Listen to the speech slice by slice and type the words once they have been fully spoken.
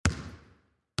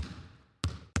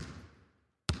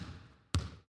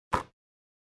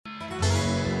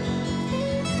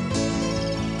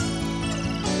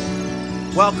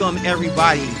Welcome,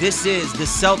 everybody. This is the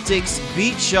Celtics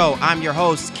Beat Show. I'm your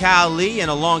host, Cal Lee, and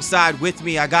alongside with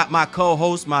me, I got my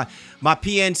co-host, my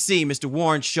PNC, Mr.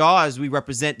 Warren Shaw, as we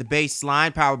represent the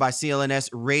Baseline, powered by CLNS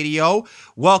Radio.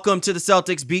 Welcome to the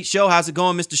Celtics Beat Show. How's it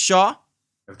going, Mr. Shaw?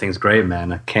 Everything's great,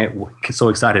 man. I can't so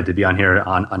excited to be on here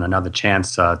on another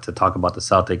chance to talk about the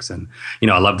Celtics. And,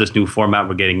 I love this new format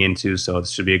we're getting into, so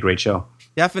this should be a great show.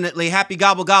 Definitely. Happy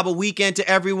Gobble Gobble weekend to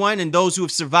everyone and those who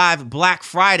have survived Black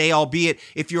Friday, albeit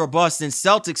if you're a Boston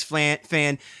Celtics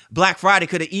fan, Black Friday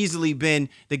could have easily been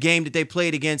the game that they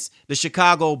played against the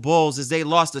Chicago Bulls as they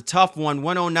lost a tough one,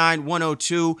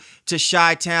 109-102 to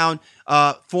Chi-Town.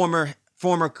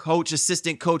 Former coach,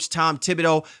 assistant coach Tom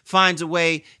Thibodeau finds a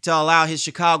way to allow his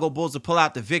Chicago Bulls to pull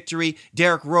out the victory.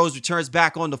 Derrick Rose returns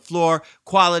back on the floor,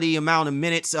 quality amount of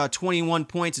minutes, 21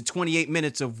 points and 28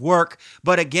 minutes of work.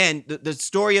 But again, the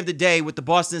story of the day with the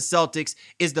Boston Celtics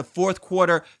is the fourth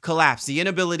quarter collapse, the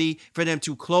inability for them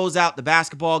to close out the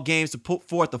basketball games to put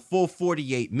forth a full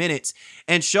 48 minutes.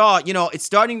 And Shaw, it's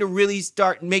starting to really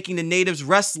start making the natives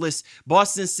restless.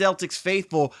 Boston Celtics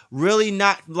faithful really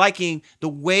not liking the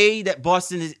way that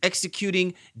Boston is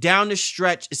executing down the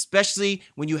stretch, especially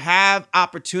when you have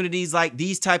opportunities like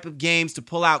these type of games to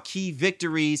pull out key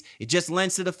victories. It just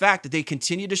lends to the fact that they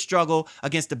continue to struggle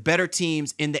against the better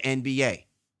teams in the NBA.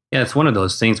 Yeah, it's one of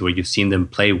those things where you've seen them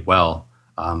play well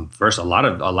versus a lot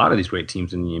of these great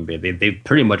teams in the NBA. They've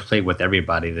pretty much played with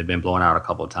everybody. They've been blown out a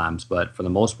couple of times, but for the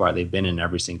most part, they've been in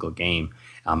every single game.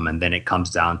 And then it comes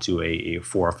down to a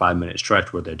 4 or 5 minute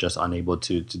stretch where they're just unable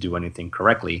to do anything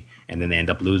correctly, and then they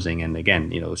end up losing. And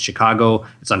again, Chicago,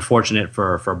 it's unfortunate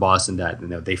for Boston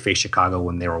that they faced Chicago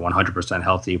when they were 100%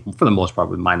 healthy for the most part,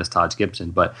 with minus Taj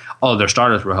Gibson, but all of their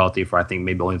starters were healthy for I think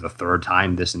maybe only the third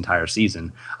time this entire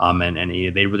season. And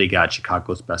they really got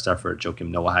Chicago's best effort. Joakim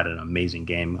Noah had an amazing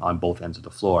game on both ends of the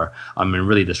floor, and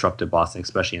really disrupted Boston,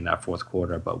 especially in that fourth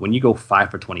quarter. But when you go 5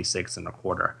 for 26 in a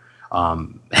quarter,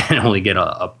 and only get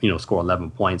score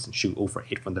 11 points and shoot 0 for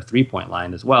 8 from the 3-point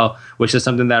line as well, which is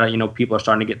something that people are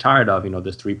starting to get tired of.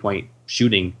 This 3-point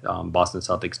shooting Boston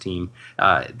Celtics team.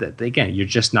 Again, you're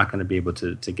just not going to be able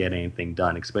to get anything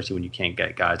done, especially when you can't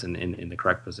get guys in the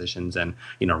correct positions. And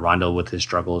Rondo with his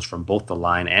struggles from both the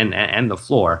line and the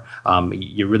floor,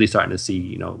 you're really starting to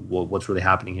see what's really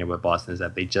happening here with Boston is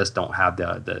that they just don't have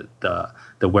the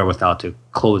wherewithal to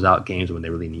close out games when they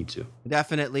really need to.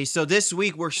 Definitely. So this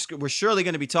week we're surely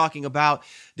going to be talking about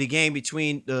the game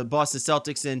between the Boston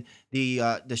Celtics and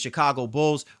the Chicago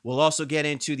Bulls. We'll also get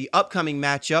into the upcoming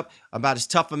matchup, about as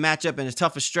tough a matchup and as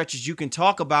tough a stretch as you can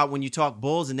talk about when you talk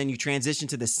Bulls, and then you transition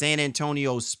to the San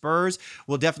Antonio Spurs.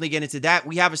 We'll definitely get into that.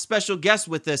 We have a special guest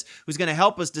with us who's going to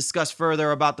help us discuss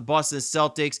further about the Boston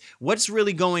Celtics, what's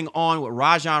really going on with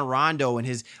Rajon Rondo and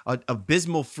his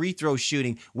abysmal free throw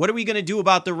shooting. What are we going to do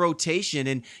about the rotation?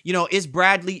 And, is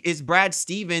Brad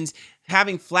Stevens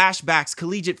having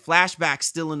collegiate flashbacks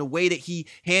still in the way that he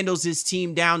handles his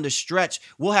team down the stretch?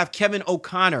 We'll have Kevin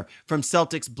O'Connor from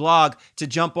Celtics Blog to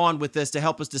jump on with us to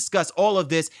help us discuss all of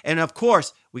this. And of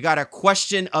course, we got our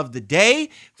question of the day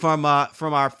from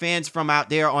our fans from out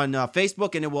there on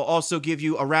Facebook, and it will also give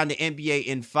you around the NBA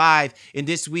in 5 in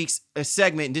this week's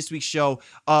segment, in this week's show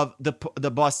of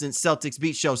the Boston Celtics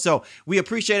Beat Show. So we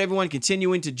appreciate everyone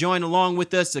continuing to join along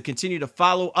with us, to continue to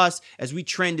follow us as we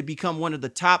trend to become one of the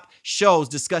top shows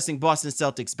discussing Boston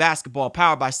Celtics basketball,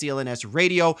 powered by CLNS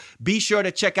Radio. Be sure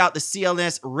to check out the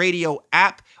CLNS Radio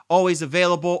app. Always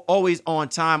available, always on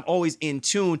time, always in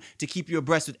tune to keep you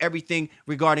abreast with everything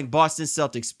regarding Boston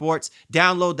Celtics sports.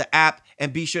 Download the app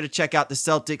and be sure to check out the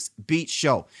Celtics Beat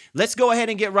Show. Let's go ahead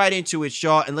and get right into it,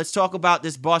 Shaw, and let's talk about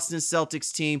this Boston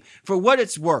Celtics team for what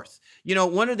it's worth.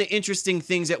 One of the interesting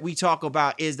things that we talk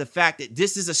about is the fact that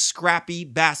this is a scrappy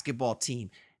basketball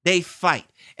team. They fight.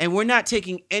 And we're not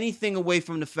taking anything away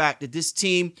from the fact that this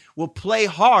team will play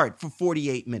hard for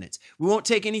 48 minutes. We won't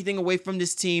take anything away from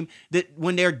this team that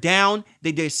when they're down,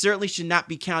 they certainly should not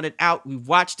be counted out. We've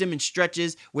watched them in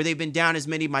stretches where they've been down as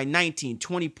many by 19,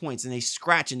 20 points, and they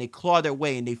scratch and they claw their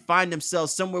way and they find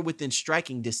themselves somewhere within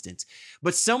striking distance.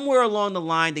 But somewhere along the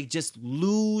line, they just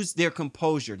lose their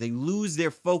composure. They lose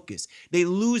their focus. They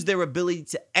lose their ability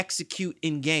to execute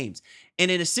in games. And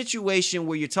in a situation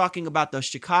where you're talking about the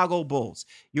Chicago Bulls,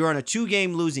 you're on a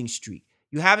 2-game losing streak.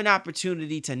 You have an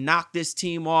opportunity to knock this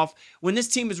team off when this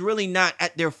team is really not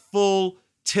at their full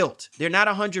tilt. They're not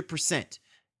 100%.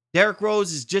 Derrick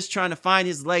Rose is just trying to find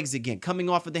his legs again, coming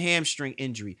off of the hamstring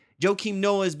injury. Joakim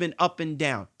Noah has been up and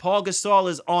down. Paul Gasol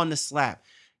is on the slab.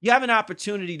 You have an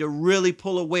opportunity to really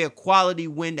pull away a quality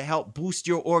win to help boost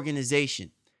your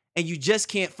organization. and you just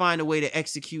can't find a way to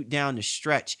execute down the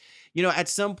stretch. At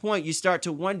some point you start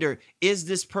to wonder, is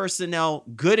this personnel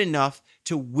good enough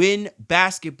to win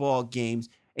basketball games?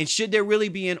 And should there really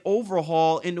be an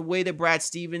overhaul in the way that Brad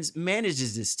Stevens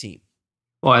manages this team?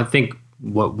 Well, I think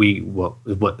what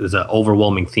is an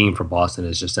overwhelming theme for Boston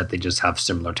is just that they just have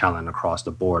similar talent across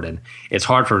the board, and it's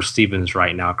hard for Stevens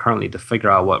right now currently to figure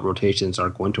out what rotations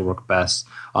are going to work best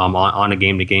on a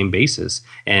game to game basis.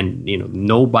 And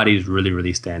nobody's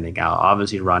really standing out.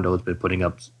 Obviously, Rondo has been putting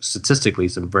up statistically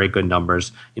some very good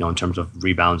numbers, in terms of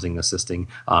rebounding, assisting.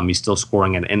 He's still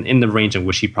scoring in the range in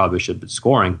which he probably should be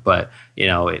scoring, but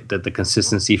the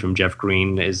consistency from Jeff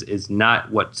Green is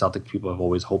not what Celtic people have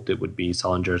always hoped it would be.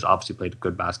 Sullinger's obviously played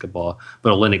good basketball,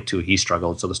 but Olynyk too, he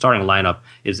struggled. So the starting lineup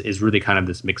is really kind of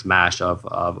this mixed mash of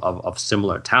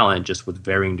similar talent, just with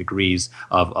varying degrees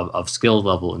of skill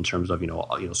level in terms of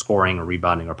scoring or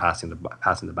rebounding or passing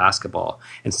the basketball.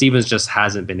 And Stevens just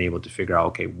hasn't been able to figure out,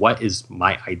 okay, what is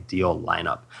my ideal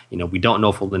lineup? We don't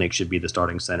know if Olynyk should be the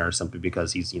starting center simply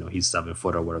because he's 7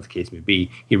 foot or whatever the case may be.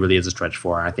 He really is a stretch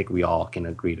four, and I think we all can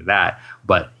agree to that.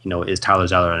 But is Tyler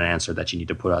Zeller an answer that you need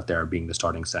to put out there being the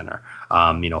starting center?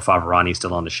 Favorani's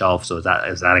still on the shelf, so is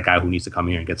that a guy who needs to come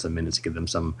here and get some minutes to give them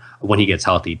some, when he gets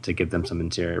healthy, to give them some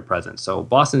interior presence? So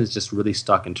Boston is just really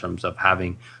stuck in terms of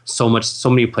having so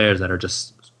many players that are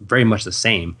just very much the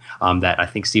same, that I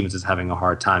think Stevens is having a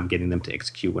hard time getting them to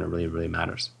execute when it really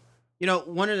matters.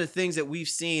 One of the things that we've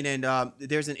seen, and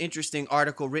there's an interesting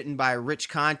article written by Rich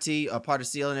Conti, a part of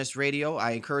CLNS Radio.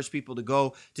 I encourage people to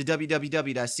go to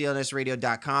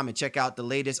www.clnsradio.com and check out the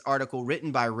latest article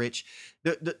written by Rich.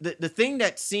 The thing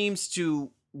that seems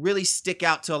to really stick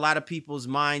out to a lot of people's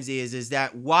minds is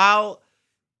that while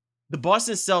the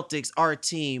Boston Celtics are a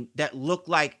team that look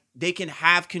like they can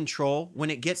have control when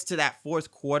it gets to that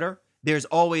fourth quarter, there's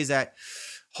always that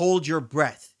hold your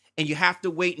breath. And you have to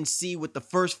wait and see what the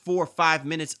first 4 or 5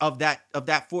 minutes of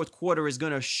that fourth quarter is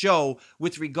going to show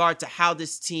with regard to how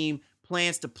this team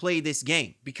plans to play this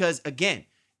game. Because again,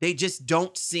 they just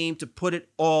don't seem to put it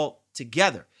all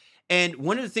together. And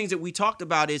one of the things that we talked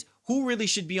about is who really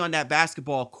should be on that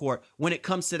basketball court when it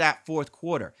comes to that fourth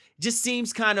quarter. It just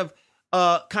seems kind of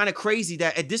crazy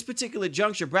that at this particular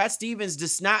juncture, Brad Stevens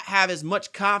does not have as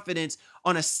much confidence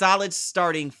on a solid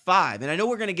starting five. And I know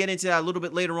we're going to get into that a little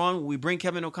bit later on when we bring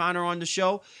Kevin O'Connor on the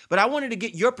show, but I wanted to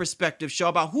get your perspective, Shaw,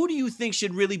 about who do you think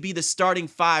should really be the starting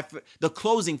five, the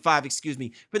closing five,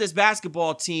 for this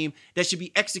basketball team that should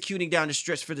be executing down the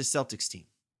stretch for the Celtics team?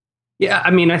 Yeah, I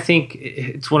mean, I think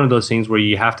it's one of those things where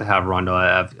you have to have Rondo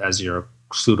as your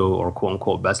pseudo or quote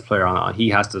unquote best player on. He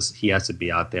has to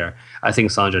be out there. I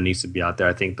think Sandro needs to be out there.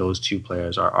 I think those two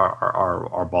players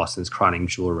are Boston's crowning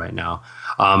jewel right now.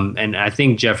 And I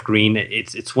think Jeff Green,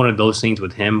 it's one of those things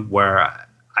with him where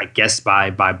I guess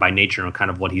by nature and kind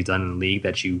of what he's done in the league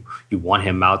that you want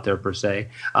him out there per se.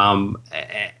 I'm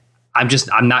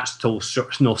not so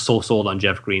sold on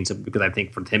Jeff Green because I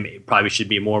think for him it probably should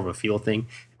be more of a feel thing.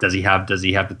 Does he have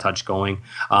the touch going?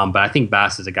 But I think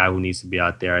Bass is a guy who needs to be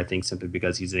out there. I think simply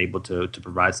because he's able to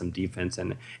provide some defense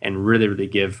and really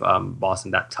give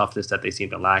Boston that toughness that they seem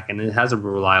to lack. And it has a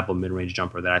reliable mid-range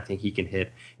jumper that I think he can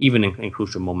hit even in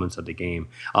crucial moments of the game.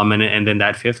 And then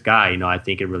that fifth guy, I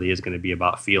think it really is going to be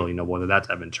about feel. Whether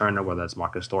that's Evan Turner, whether that's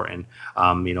Marcus Thornton.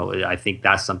 I think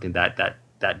that's something that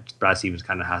Brad Stevens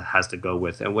kind of has to go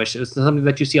with, and which is something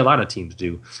that you see a lot of teams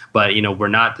do. But we're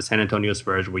not the San Antonio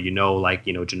Spurs where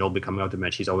Ginobili coming off the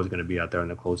bench, he's always going to be out there in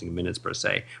the closing minutes per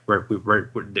se. We're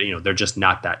they're just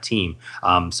not that team.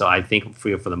 So I think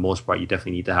for the most part, you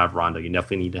definitely need to have Rondo, you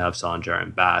definitely need to have Sandro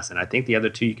and Bass, and I think the other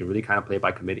two you can really kind of play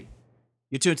by committee.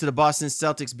 You're tuned to the Boston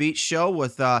Celtics Beat Show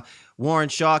with Warren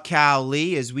Shaw, Cal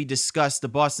Lee, as we discuss the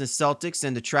Boston Celtics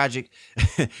and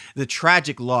the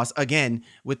tragic loss again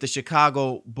with the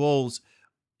Chicago Bulls.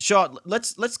 Shaw,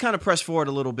 let's kind of press forward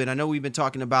a little bit. I know we've been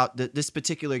talking about this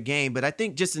particular game, but I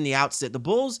think just in the outset, the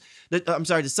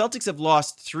Celtics have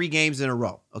lost 3 games in a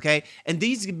row, okay? And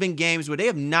these have been games where they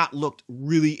have not looked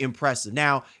really impressive.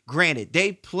 Now, granted,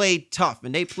 they played tough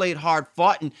and they played hard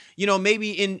fought, and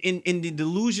maybe in the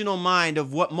delusional mind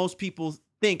of what most people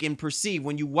think and perceive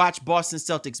when you watch Boston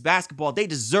Celtics basketball, they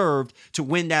deserved to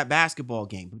win that basketball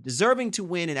game. But deserving to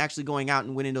win and actually going out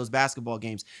and winning those basketball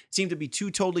games seem to be two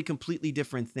totally, completely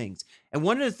different things. And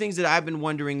one of the things that I've been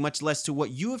wondering, much less to what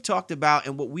you have talked about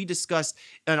and what we discussed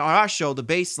on our show, The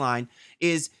Baseline,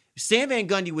 is Stan Van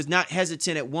Gundy was not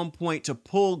hesitant at one point to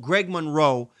pull Greg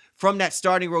Monroe from that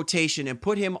starting rotation and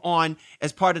put him on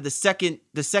as part of the second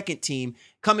team,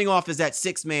 coming off as that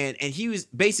 6th man. And he was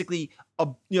basically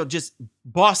just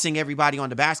bossing everybody on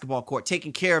the basketball court,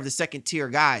 taking care of the second tier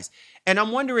guys. And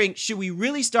I'm wondering, should we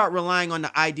really start relying on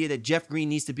the idea that Jeff Green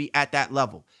needs to be at that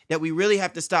level? That we really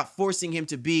have to stop forcing him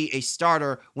to be a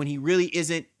starter when he really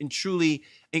isn't and truly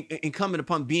incumbent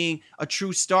upon being a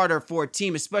true starter for a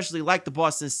team, especially like the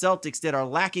Boston Celtics that are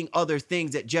lacking other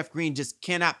things that Jeff Green just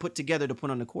cannot put together to put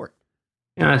on the court?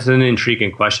 Yeah, it's an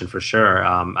intriguing question for sure.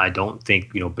 I don't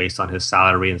think, based on his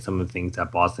salary and some of the things that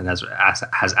Boston has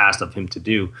asked of him to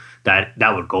do, that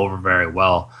would go over very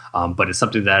well. But it's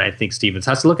something that I think Stevens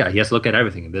has to look at. He has to look at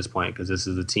everything at this point because this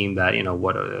is a team that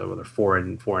whether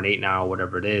 4-8 now or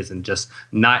whatever it is, and just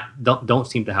don't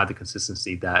seem to have the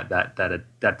consistency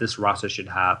that this roster should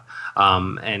have.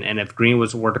 And if Green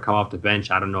were to come off the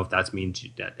bench, I don't know if that means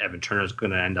that Evan Turner is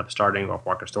going to end up starting or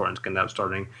Marcus Thornton's going to end up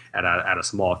starting at a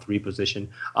small 3 position.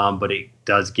 But it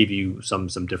does give you some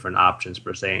different options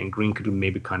per se, and Green could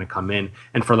maybe kind of come in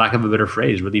and, for lack of a better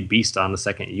phrase, really beast on the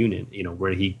second unit,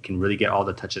 where he can really get all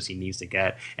the touches he needs to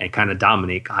get and kind of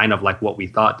dominate, kind of like what we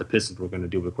thought the Pistons were going to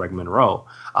do with Greg Monroe.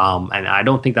 And I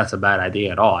don't think that's a bad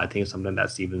idea at all. I think it's something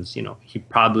that Stevens, he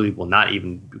probably will not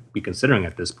even be considering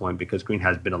at this point because Green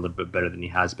has been a little bit better than he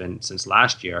has been since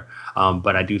last year.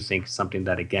 But I do think something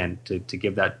that, again, to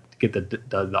get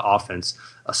the offense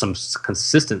some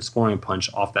consistent scoring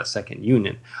punch off that second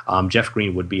unit, Jeff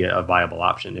Green would be a viable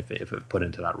option if it put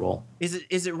into that role.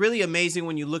 Is it really amazing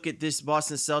when you look at this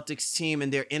Boston Celtics team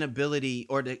and their inability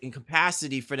or the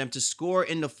incapacity for them to score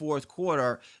in the fourth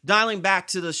quarter, dialing back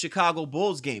to the Chicago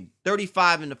Bulls game,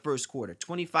 35 in the first quarter,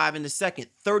 25 in the second,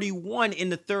 31 in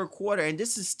the third quarter, and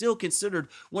this is still considered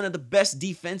one of the best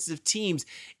defensive teams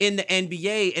in the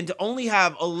NBA, and to only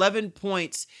have 11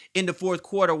 points in the fourth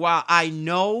quarter, while I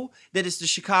know that it's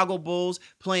the Chicago Bulls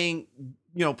playing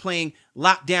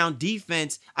lockdown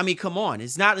defense. I mean, come on.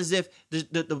 It's not as if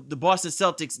the Boston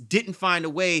Celtics didn't find a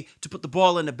way to put the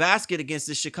ball in the basket against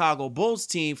the Chicago Bulls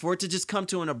team for it to just come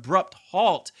to an abrupt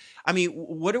halt. I mean,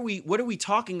 what are we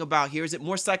talking about here? Is it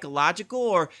more psychological,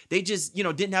 or they just,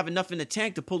 didn't have enough in the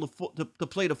tank to to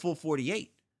play the full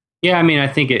 48? Yeah, I mean, I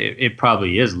think it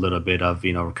probably is a little bit of,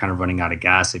 kind of running out of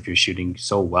gas if you're shooting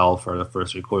so well for the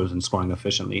first 3 quarters and scoring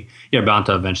efficiently. You're bound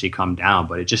to eventually come down,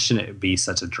 but it just shouldn't be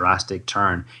such a drastic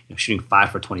turn. Shooting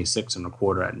 5 for 26 in a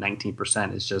quarter at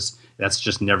 19% that's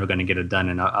just never going to get it done.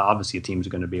 And obviously a team is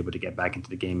going to be able to get back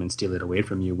into the game and steal it away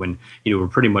from you when, we're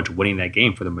pretty much winning that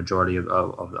game for the majority of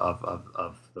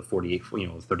the 48,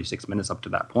 36 minutes up to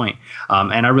that point.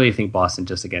 And I really think Boston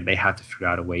just, again, they have to figure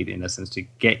out a way in a sense to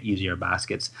get easier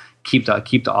baskets, keep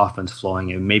the offense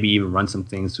flowing, and maybe even run some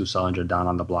things through Sullinger down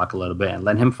on the block a little bit and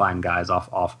let him find guys off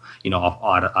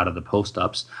out of the post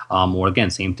ups. Or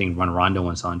again, same thing, run Rondo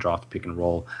and Sullinger off the pick and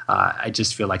roll. I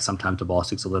just feel like sometimes the ball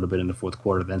sticks a little bit in the fourth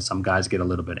quarter. Then some guys get a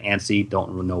little bit antsy,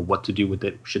 don't know what to do with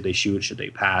it. Should they shoot? Should they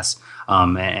pass?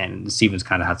 And Stevens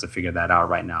kind of has to figure that out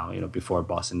right now, before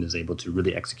Boston is able to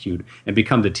really execute and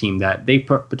become the team that they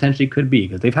potentially could be,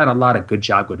 because they've had a lot of good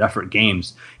job, good effort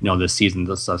games, this season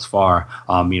thus far.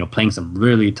 Playing some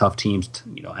really tough teams,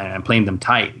 and playing them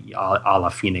tight, a la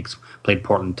Phoenix, played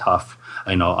Portland tough,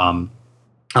 and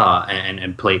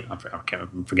played.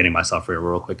 I'm forgetting myself here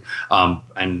real quick.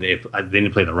 And they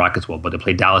didn't play the Rockets well, but they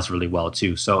played Dallas really well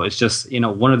too. So it's just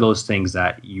one of those things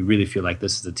that you really feel like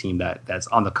this is a team that's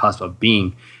on the cusp of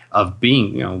being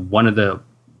one of the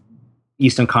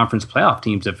Eastern Conference playoff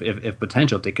teams, if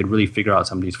potential, if they could really figure out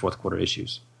some of these fourth quarter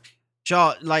issues.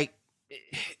 Shaw, like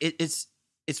it's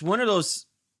one of those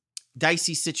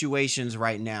dicey situations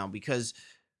right now because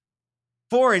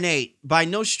 4-8, by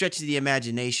no stretch of the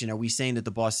imagination are we saying that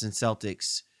the Boston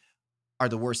Celtics are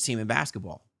the worst team in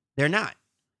basketball. They're not.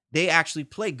 They actually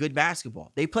play good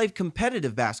basketball. They play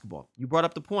competitive basketball. You brought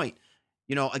up the point,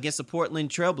 against the Portland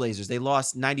Trailblazers, they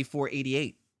lost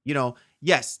 94-88.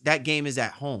 Yes, that game is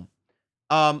at home.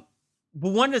 But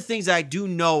one of the things I do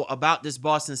know about this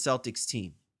Boston Celtics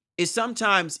team is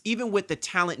sometimes, even with the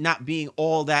talent not being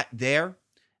all that there,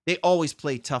 they always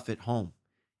play tough at home.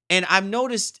 And I've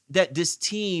noticed that this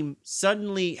team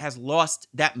suddenly has lost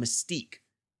that mystique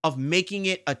of making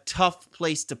it a tough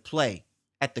place to play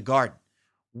at the Garden.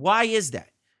 Why is that?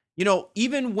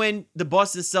 Even when the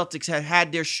Boston Celtics have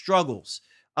had their struggles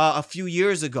a few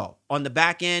years ago on the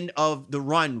back end of the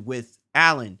run with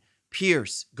Allen,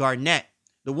 Pierce, Garnett,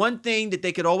 the one thing that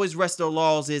they could always rest their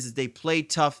laurels is they play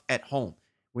tough at home.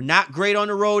 We're not great on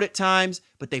the road at times,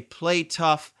 but they play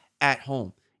tough at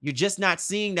home. You're just not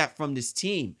seeing that from this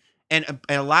team. And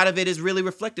a lot of it is really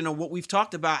reflecting on what we've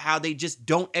talked about, how they just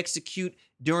don't execute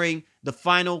during the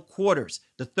final quarters,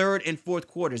 the third and fourth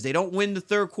quarters. They don't win the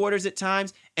third quarters at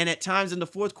times, and at times in the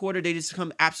fourth quarter, they just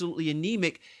become absolutely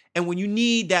anemic. And when you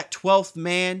need that 12th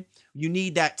man, you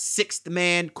need that sixth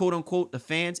man, quote unquote, the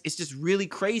fans. It's just really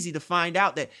crazy to find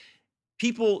out that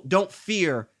people don't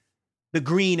fear the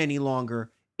green any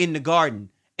longer in the Garden.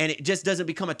 And it just doesn't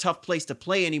become a tough place to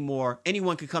play anymore.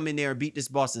 Anyone could come in there and beat this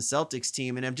Boston Celtics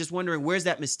team. And I'm just wondering, where's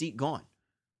that mystique gone?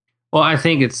 Well, I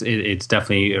think it's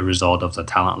definitely a result of the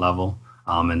talent level,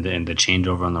 and the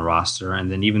changeover on the roster,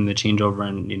 and then even the changeover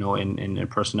in in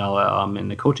personnel, in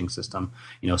the coaching system.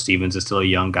 Stevens is still a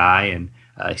young guy, and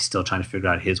he's still trying to figure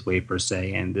out his way per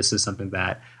se. And this is something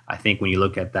that I think when you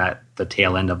look at the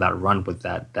tail end of that run with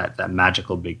that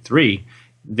magical big three,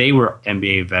 they were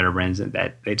NBA veterans, and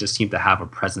that they just seemed to have a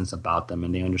presence about them,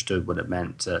 and they understood what it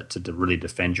meant to really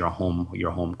defend your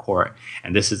home court.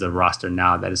 And this is a roster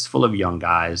now that is full of young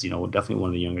guys. Definitely one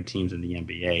of the younger teams in the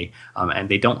NBA, and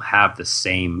they don't have the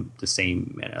same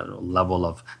level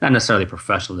of, not necessarily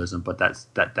professionalism, but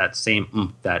that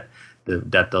same that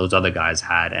those other guys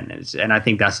had, and I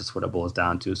think that's just what it boils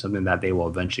down to. Something that they will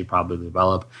eventually probably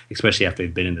develop, especially after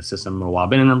they've been in the system a while,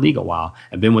 been in the league a while,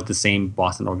 and been with the same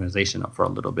Boston organization for a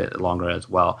little bit longer as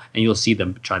well. And you'll see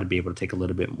them try to be able to take a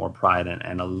little bit more pride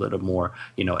and a little more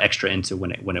extra into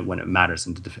when it matters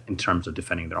in terms of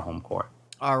defending their home court.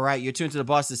 All right, you're tuned to the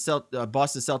Boston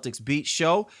Celtics Beat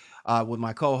Show with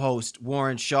my co-host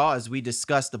Warren Shaw as we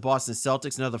discuss the Boston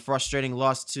Celtics, another frustrating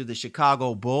loss to the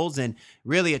Chicago Bulls, and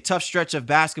really a tough stretch of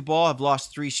basketball. Have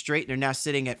lost 3 straight. They're now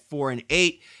sitting at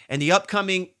 4-8, and the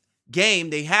upcoming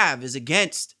game they have is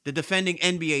against the defending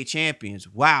NBA champions.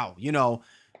 Wow,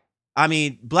 I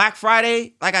mean, Black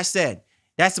Friday, like I said,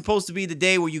 that's supposed to be the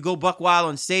day where you go buck wild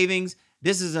on savings.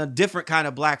 This is a different kind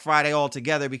of Black Friday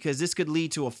altogether, because this could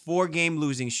lead to a 4-game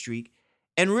losing streak.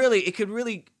 And really, it could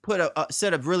really put a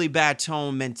set of really bad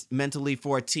tone mentally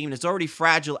for a team that's already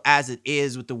fragile as it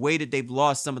is, with the way that they've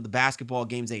lost some of the basketball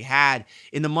games they had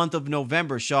in the month of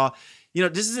November, Shaw.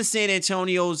 This is a San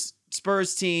Antonio's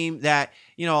Spurs team that,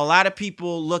 a lot of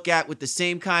people look at with the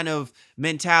same kind of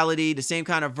mentality, the same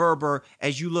kind of fervor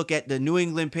as you look at the New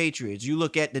England Patriots, you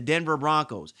look at the Denver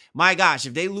Broncos. My gosh,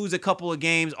 if they lose a couple of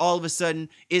games, all of a sudden,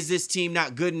 is this team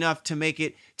not good enough to make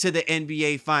it to the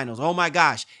NBA Finals? Oh my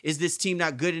gosh, is this team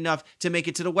not good enough to make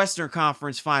it to the Western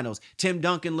Conference Finals? Tim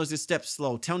Duncan looks a step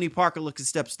slow. Tony Parker looks a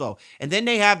step slow. And then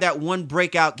they have that one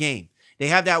breakout game. They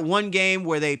have that one game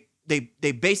where they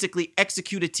basically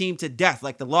execute a team to death,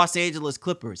 like the Los Angeles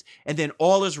Clippers, and then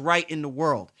all is right in the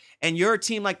world. And you're a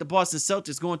team like the Boston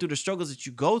Celtics going through the struggles that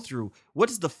you go through. What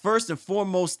is the first and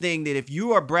foremost thing that if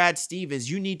you are Brad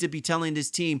Stevens, you need to be telling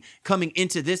this team coming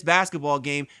into this basketball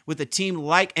game with a team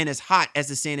like and as hot as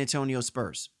the San Antonio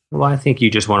Spurs? Well, I think you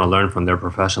just want to learn from their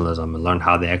professionalism and learn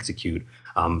how they execute.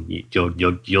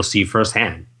 You'll see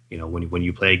firsthand, when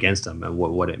you play against them and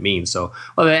what it means. So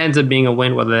whether it ends up being a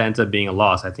win, whether it ends up being a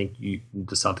loss, I think the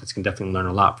Celtics can definitely learn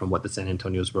a lot from what the San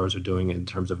Antonio Spurs are doing in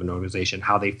terms of an organization,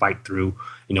 how they fight through,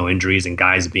 injuries and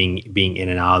guys being in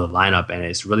and out of the lineup. And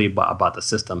it's really about the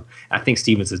system. I think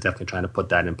Stevens is definitely trying to put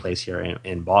that in place here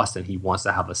in Boston. He wants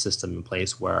to have a system in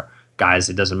place where guys,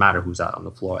 it doesn't matter who's out on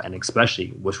the floor, and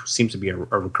especially, which seems to be a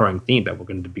recurring theme that we're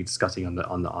going to be discussing on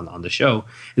the show,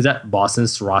 is that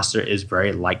Boston's roster is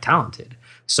very talented.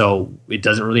 So it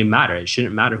doesn't really matter. It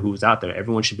shouldn't matter who's out there.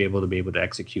 Everyone should be able to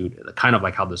execute, kind of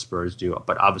like how the Spurs do,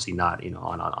 but obviously not,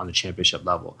 on the championship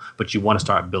level. But you want to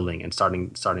start building and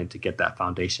starting to get that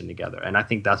foundation together. And I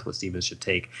think that's what Stevens should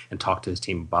take and talk to his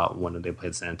team about when they play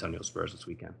the San Antonio Spurs this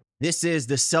weekend. This is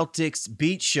the Celtics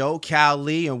Beat Show. Cal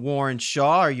Lee and Warren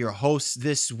Shaw are your hosts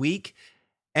this week.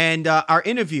 And our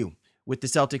interview with the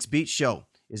Celtics Beat Show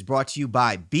is brought to you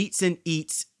by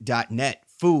beatsandeats.net.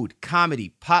 Food,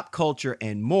 comedy, pop culture,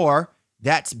 and more.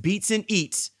 That's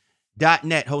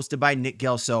beatsandeats.net, hosted by Nick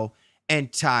Gelso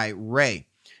and Ty Ray.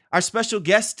 Our special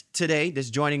guest today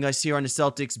that's joining us here on the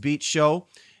Celtics Beat Show,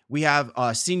 we have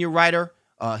a senior writer.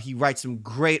 He writes some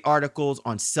great articles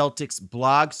on Celtics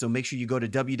blog, so make sure you go to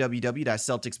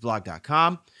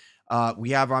www.celticsblog.com. We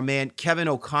have our man Kevin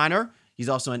O'Connor. He's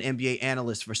also an NBA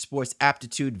analyst for Sports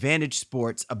Aptitude,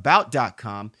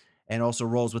 VantageSportsAbout.com, and also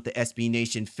rolls with the SB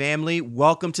Nation family.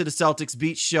 Welcome to the Celtics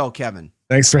Beat Show, Kevin.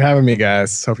 Thanks for having me,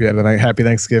 guys. Hope you had a happy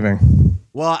Thanksgiving.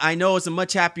 Well, I know it's a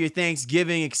much happier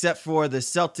Thanksgiving, except for the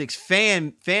Celtics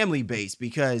family base,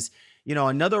 because,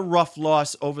 another rough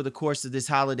loss over the course of this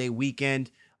holiday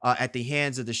weekend at the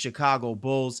hands of the Chicago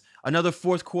Bulls. Another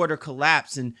fourth quarter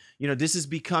collapse. And, this is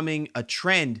becoming a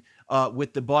trend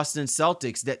with the Boston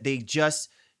Celtics, that they just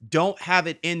don't have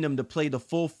it in them to play the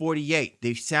full 48.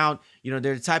 They sound, they're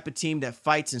the type of team that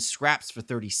fights and scraps for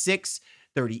 36,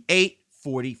 38,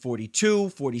 40, 42,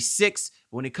 46.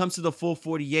 When it comes to the full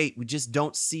 48, we just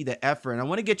don't see the effort. And I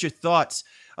want to get your thoughts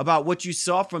about what you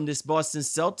saw from this Boston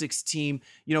Celtics team,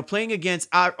 playing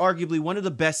against arguably one of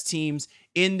the best teams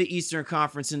in the Eastern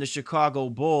Conference in the Chicago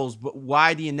Bulls, but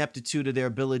why the ineptitude of their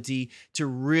ability to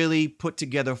really put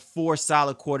together 4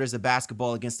 solid quarters of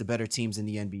basketball against the better teams in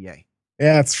the NBA.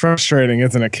 Yeah, it's frustrating,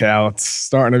 isn't it, Cal? It's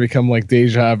starting to become like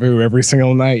deja vu every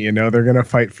single night. They're going to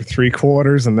fight for 3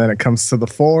 quarters, and then it comes to the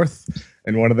 4th.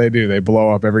 And what do? They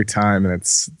blow up every time. And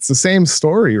it's the same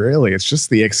story, really. It's just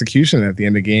the execution at the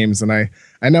end of games. And I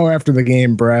know after the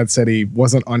game, Brad said he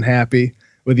wasn't unhappy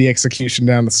with the execution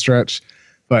down the stretch.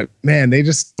 But, man, they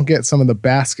just don't get some of the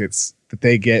baskets that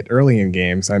they get early in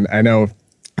games. I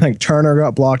think Turner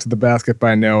got blocked at the basket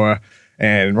by Noah,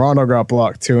 and Rondo got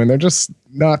blocked too. And they're just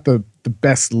not the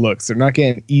best looks. They're not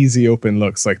getting easy open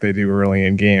looks like they do early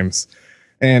in games.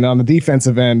 And on the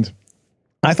defensive end,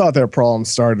 I thought their problem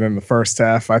started in the first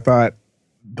half. I thought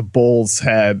the Bulls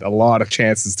had a lot of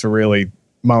chances to really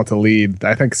mount a lead.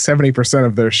 I think 70%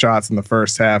 of their shots in the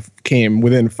first half came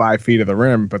within 5 feet of the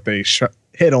rim, but they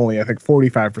hit only, I think,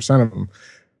 45% of them.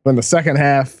 But in the second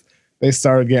half, they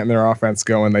started getting their offense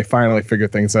going. They finally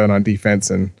figured things out on defense.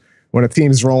 And when a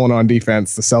team's rolling on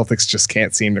defense, the Celtics just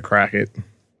can't seem to crack it.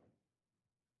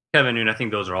 Kevin, and I think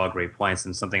those are all great points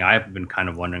and something I've been kind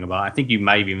of wondering about. I think you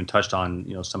might have even touched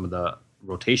on, some of the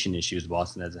rotation issues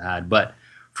Boston has had. But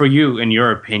for you, in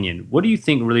your opinion, what do you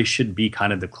think really should be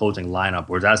kind of the closing lineup?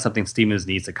 Or is that something Stevens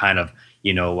needs to kind of,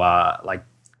 like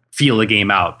feel the game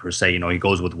out per se? He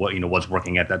goes with what, what's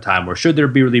working at that time. Or should there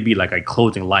really be like a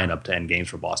closing lineup to end games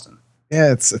for Boston?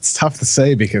 Yeah, it's tough to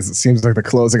say because it seems like the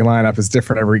closing lineup is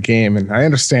different every game. And I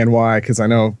understand why, because I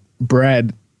know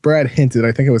Brad hinted,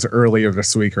 I think it was earlier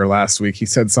this week or last week, he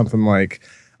said something like,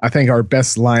 I think our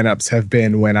best lineups have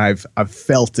been when I've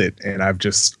felt it and I've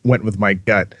just went with my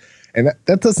gut. And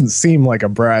that doesn't seem like a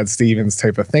Brad Stevens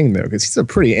type of thing, though, because he's a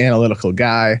pretty analytical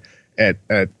guy at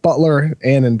Butler,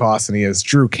 and in Boston he has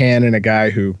Drew Cannon, a guy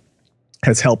who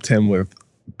has helped him with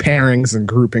pairings and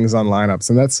groupings on lineups.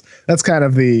 And that's kind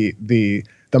of the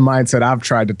mindset I've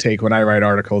tried to take when I write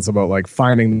articles about like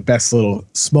finding the best little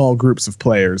small groups of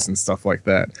players and stuff like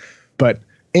that. But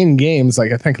in games,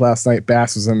 like I think last night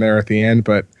Bass was in there at the end,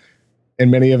 but in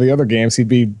many of the other games, he'd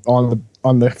be on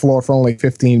the floor for only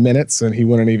 15 minutes and he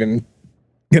wouldn't even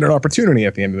get an opportunity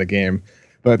at the end of the game.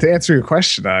 But to answer your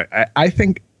question, I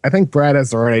think Brad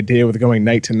has the right idea with going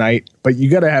night to night, but you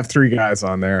got to have 3 guys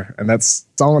on there, and that's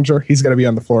Solinger. He's going to be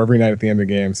on the floor every night at the end of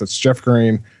the game. So it's Jeff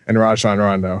Green and Rajon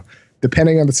Rondo.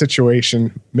 Depending on the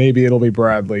situation, maybe it'll be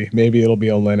Bradley, maybe it'll be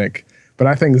Olynyk. But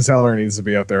I think Zeller needs to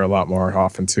be out there a lot more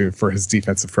often, too, for his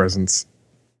defensive presence.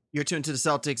 You're tuned to the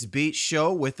Celtics Beat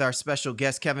Show with our special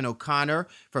guest, Kevin O'Connor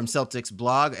from Celtics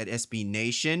blog at SB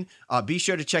Nation. Be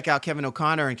sure to check out Kevin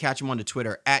O'Connor and catch him on the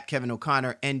Twitter at Kevin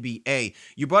O'Connor NBA.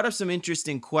 You brought up some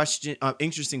interesting points,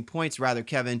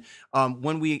 Kevin,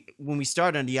 when we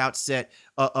started on the outset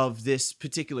of this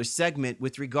particular segment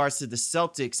with regards to the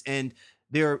Celtics and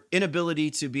their inability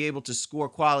to be able to score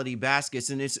quality baskets.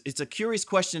 And it's a curious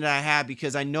question that I have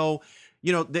because I know,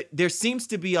 there seems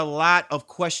to be a lot of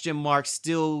question marks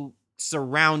still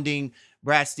surrounding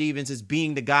Brad Stevens as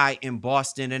being the guy in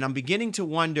Boston. And I'm beginning to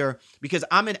wonder, because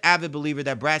I'm an avid believer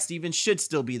that Brad Stevens should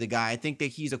still be the guy. I think that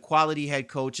he's a quality head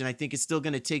coach, and I think it's still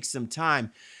going to take some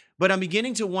time. But I'm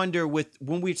beginning to wonder when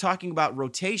we're talking about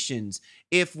rotations,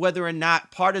 if whether or not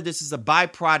part of this is a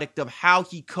byproduct of how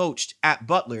he coached at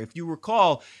Butler. If you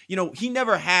recall, he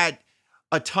never had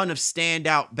a ton of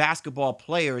standout basketball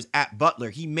players at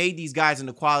Butler. He made these guys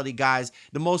into quality guys.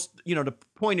 The most, the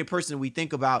pointed person we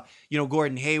think about,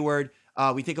 Gordon Hayward.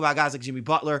 We think about guys like Jimmy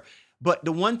Butler. But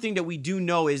the one thing that we do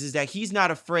know is that he's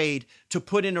not afraid to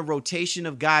put in a rotation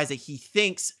of guys that he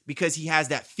thinks, because he has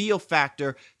that feel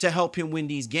factor, to help him win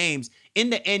these games. In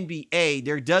the NBA,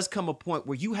 there does come a point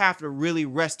where you have to really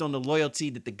rest on the loyalty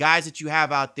that the guys that you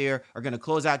have out there are going to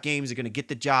close out games, are going to get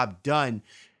the job done.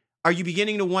 Are you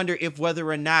beginning to wonder if whether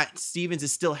or not Stevens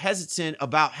is still hesitant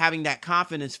about having that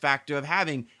confidence factor of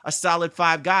having a solid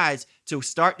 5 guys to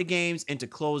start the games and to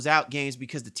close out games,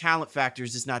 because the talent factor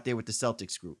is just not there with the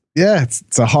Celtics group? Yeah,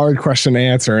 it's a hard question to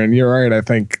answer. And you're right. I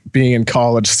think being in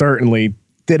college certainly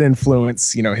did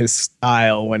influence, his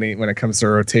style when it comes to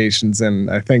rotations. And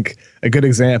I think a good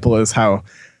example is how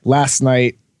last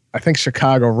night, I think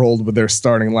Chicago rolled with their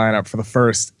starting lineup for the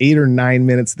first 8 or 9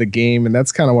 minutes of the game, and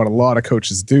that's kind of what a lot of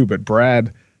coaches do. But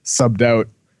Brad subbed out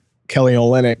Kelly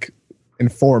Olynyk in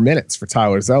 4 minutes for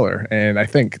Tyler Zeller, and I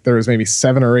think there was maybe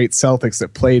 7 or 8 Celtics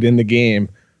that played in the game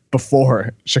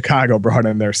before Chicago brought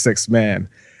in their 6th man.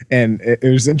 And it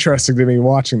was interesting to me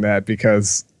watching that,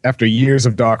 because after years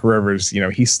of Doc Rivers,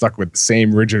 he's stuck with the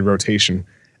same rigid rotation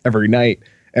every night.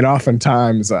 And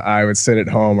oftentimes I would sit at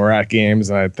home or at games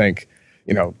and I'd think,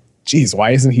 geez,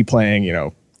 why isn't he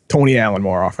playing, Tony Allen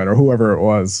more often or whoever it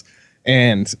was?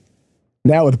 And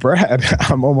now with Brad,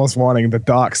 I'm almost wanting the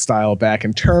Doc style back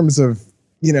in terms of,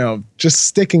 just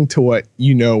sticking to what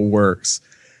works.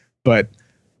 But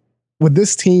with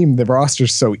this team, the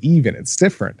roster's so even, it's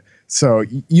different. So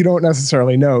you don't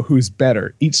necessarily know who's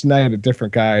better. Each night, a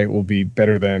different guy will be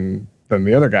better than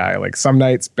the other guy. Like some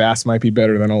nights, Bass might be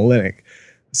better than Olynyk.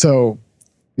 So,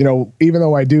 even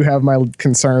though I do have my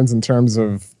concerns in terms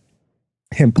of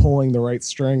him pulling the right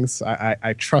strings,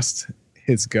 I trust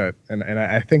his gut. And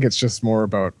I think it's just more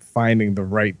about finding the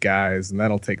right guys, and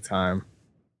that'll take time.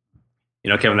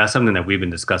 Kevin, that's something that we've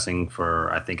been discussing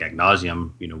for, I think, ad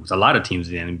nauseum. With a lot of teams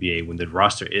in the NBA, when the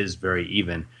roster is very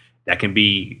even, that can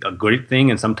be a good thing,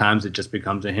 and sometimes it just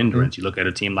becomes a hindrance. You look at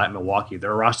a team like Milwaukee,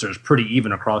 their roster is pretty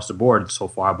even across the board so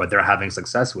far, but they're having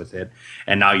success with it.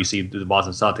 And now you see the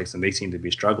Boston Celtics, and they seem to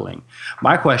be struggling.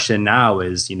 My question now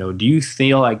is, do you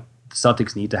feel like the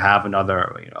Celtics need to have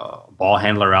another ball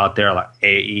handler out there, like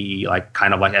AE,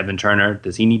 kind of like Evan Turner?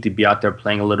 Does he need to be out there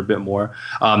playing a little bit more?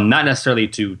 Not necessarily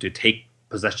to take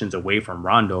possessions away from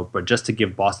Rondo, but just to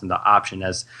give Boston the option,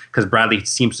 because Bradley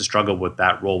seems to struggle with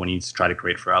that role when he needs to try to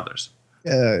create for others.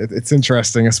 Yeah, it's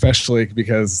interesting, especially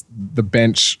because the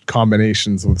bench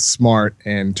combinations with Smart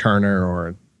and Turner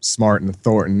or Smart and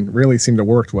Thornton really seem to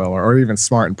work well, or even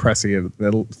Smart and Pressey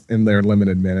in their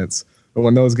limited minutes. But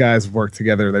when those guys work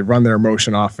together, they run their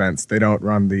motion offense. They don't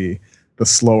run the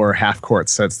slower half-court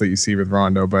sets that you see with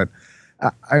Rondo. But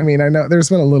I know there's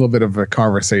been a little bit of a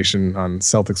conversation on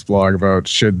Celtics blog about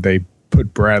should they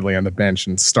put Bradley on the bench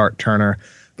and start Turner,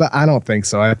 but I don't think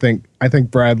so. I think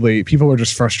Bradley, people are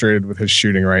just frustrated with his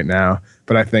shooting right now,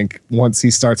 but I think once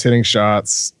he starts hitting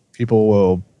shots, people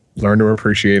will learn to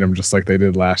appreciate him just like they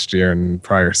did last year and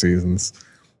prior seasons.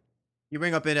 You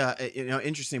bring up an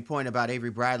interesting point about Avery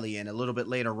Bradley, and a little bit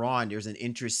later on, there's an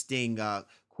interesting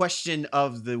question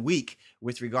of the week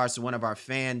with regards to one of our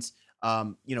fans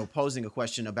posing a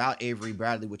question about Avery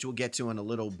Bradley, which we'll get to in a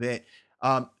little bit.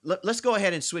 Let's go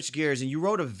ahead and switch gears. And you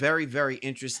wrote a very, very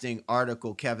interesting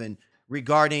article, Kevin,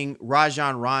 regarding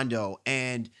Rajon Rondo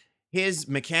and his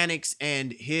mechanics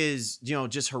and his,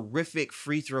 just horrific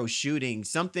free throw shooting,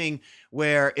 something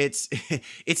where it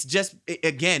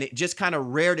just kind of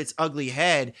reared its ugly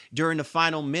head during the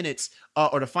final minutes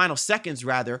or the final seconds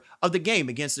rather of the game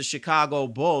against the Chicago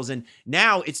Bulls. And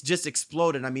now it's just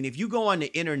exploded. I mean, if you go on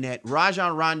the internet,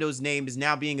 Rajon Rondo's name is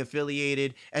now being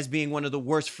affiliated as being one of the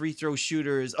worst free throw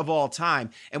shooters of all time.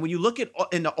 And when you look at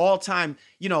in the all time,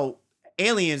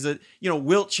 aliens,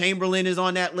 Wilt Chamberlain is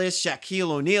on that list.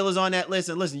 Shaquille O'Neal is on that list.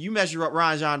 And listen, you measure up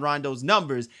Rajon Rondo's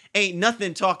numbers, ain't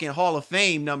nothing talking Hall of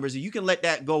Fame numbers. You can let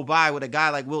that go by with a guy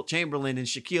like Wilt Chamberlain and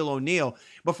Shaquille O'Neal.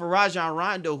 But for Rajon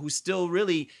Rondo, who's still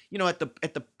really, at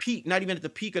the peak, not even at the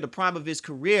peak of the prime of his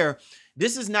career,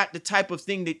 this is not the type of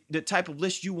thing the type of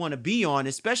list you want to be on,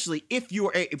 especially if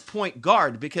you're a point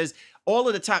guard, because all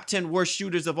of the top 10 worst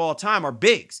shooters of all time are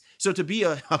bigs. So to be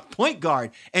a point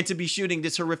guard and to be shooting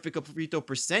this horrific free throw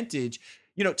percentage,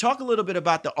 talk a little bit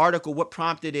about the article, what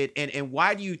prompted it, and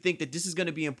why do you think that this is going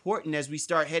to be important as we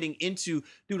start heading into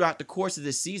throughout the course of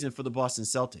this season for the Boston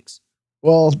Celtics?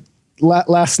 Well,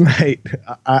 last night,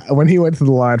 when he went to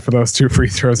the line for those two free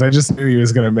throws, I just knew he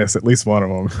was going to miss at least one of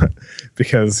them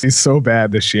because he's so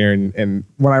bad this year. And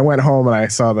when I went home and I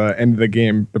saw the end of the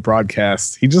game, the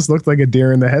broadcast, he just looked like a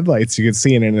deer in the headlights. You could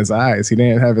see it in his eyes. He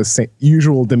didn't have his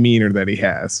usual demeanor that he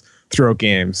has throughout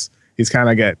games. He's kind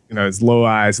of got, his low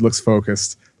eyes, he looks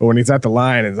focused. But when he's at the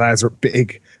line, his eyes are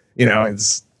big.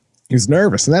 He's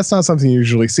nervous. And that's not something you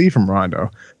usually see from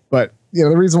Rondo. But, the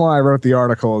reason why I wrote the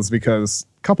article is because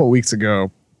a couple of weeks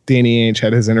ago, Danny Ainge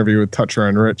had his interview with Toucher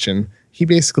and Rich, and he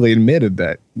basically admitted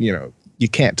that, you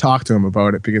can't talk to him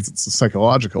about it because it's a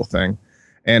psychological thing.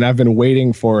 And I've been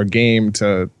waiting for a game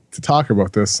to talk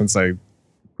about this since I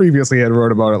previously had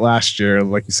wrote about it last year,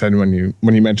 like you said, when you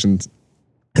mentioned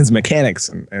his mechanics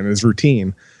and his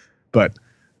routine. But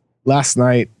last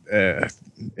night,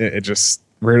 it just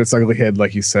reared its ugly head,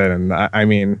 like you said. And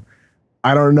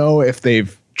I don't know if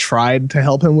they've tried to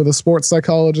help him with a sports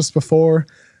psychologist before,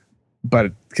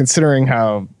 but considering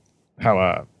how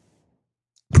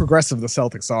progressive the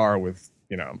Celtics are with,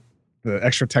 the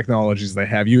extra technologies they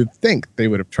have, you would think they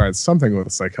would have tried something with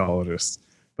a psychologist.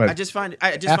 But I just find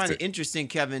it interesting,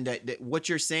 Kevin, that what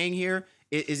you're saying here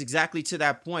is exactly to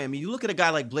that point. I mean, you look at a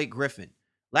guy like Blake Griffin,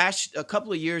 a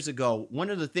couple of years ago, one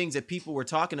of the things that people were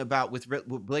talking about with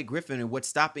Blake Griffin and what's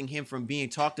stopping him from being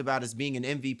talked about as being an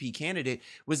MVP candidate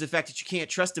was the fact that you can't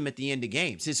trust him at the end of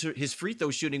games. His free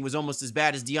throw shooting was almost as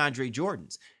bad as DeAndre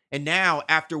Jordan's. And now,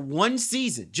 after one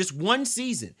season, just one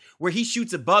season, where he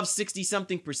shoots above 60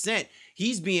 something percent,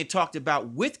 he's being talked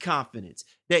about with confidence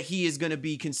that he is going to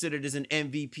be considered as an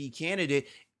MVP candidate.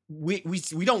 We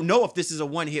don't know if this is a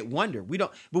one-hit wonder. We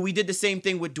don't, but we did the same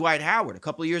thing with Dwight Howard a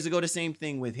couple of years ago, the same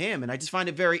thing with him. And I just find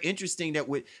it very interesting that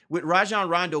with Rajon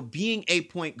Rondo being a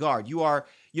point guard, you are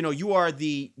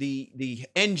the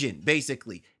engine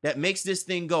basically that makes this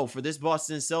thing go for this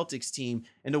Boston Celtics team.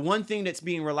 And the one thing that's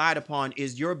being relied upon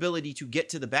is your ability to get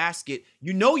to the basket.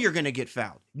 You know you're going to get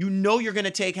fouled. You know you're going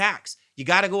to take hacks. You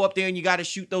got to go up there and you got to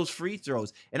shoot those free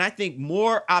throws. And I think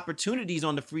more opportunities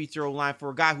on the free throw line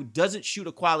for a guy who doesn't shoot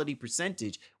a quality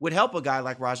percentage would help a guy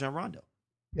like Rajon Rondo.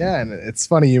 Yeah, and it's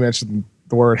funny you mentioned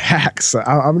the word hacks.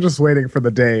 I'm just waiting for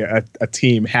the day a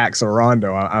team hacks a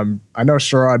Rondo. I know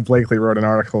Sherrod Blakely wrote an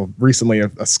article recently.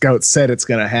 A scout said it's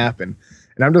going to happen,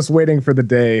 and I'm just waiting for the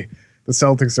day the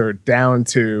Celtics are down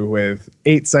 2 with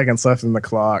 8 seconds left in the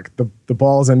clock. The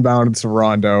ball's inbounded to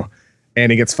Rondo,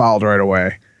 and he gets fouled right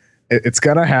away. It's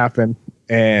going to happen.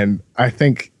 And I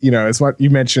think, it's what you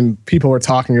mentioned. People are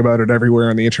talking about it everywhere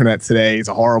on the internet today. He's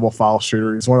a horrible foul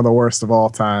shooter. He's one of the worst of all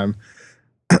time.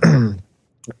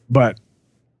 But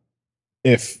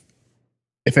if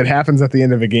it happens at the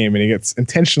end of a game and he gets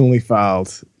intentionally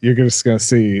fouled, you're just going to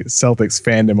see Celtics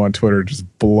fandom on Twitter just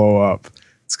blow up.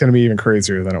 It's going to be even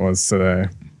crazier than it was today.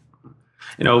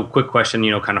 Quick question,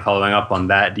 kind of following up on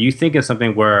that. Do you think it's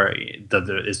something where is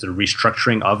the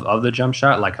restructuring of the jump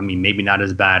shot? Like, I mean, maybe not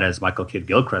as bad as Michael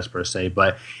Kidd-Gilchrist per se,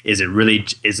 but is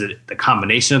it the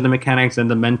combination of the mechanics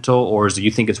and the mental, or do you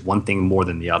think it's one thing more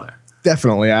than the other?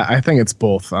 Definitely. I think it's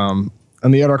both.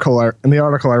 In the article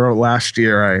I wrote last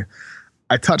year,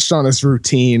 I touched on his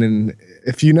routine, and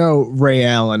if you know Ray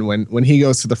Allen, when he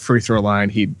goes to the free throw line,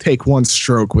 he'd take one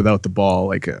stroke without the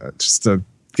ball, just to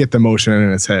get the motion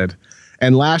in his head.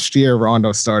 And last year,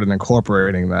 Rondo started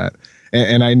incorporating that.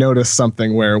 And I noticed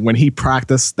something where when he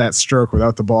practiced that stroke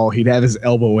without the ball, he'd have his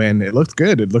elbow in. It looked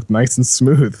good. It looked nice and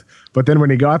smooth. But then when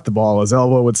he got the ball, his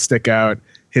elbow would stick out.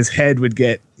 His head would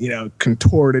get,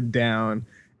 contorted down,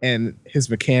 and his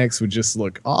mechanics would just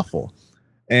look awful.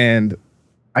 And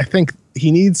I think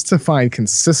he needs to find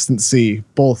consistency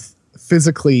both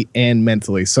physically and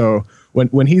mentally. So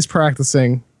when he's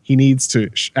practicing, he needs to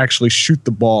actually shoot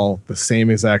the ball the same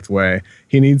exact way.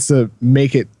 He needs to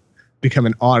make it become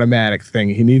an automatic thing.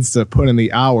 He needs to put in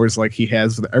the hours like he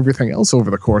has with everything else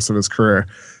over the course of his career,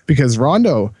 because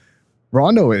Rondo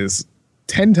is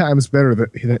 10 times better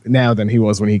now than he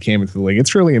was when he came into the league.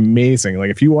 It's really amazing. Like,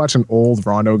 if you watch an old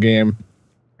Rondo game,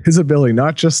 his ability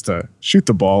not just to shoot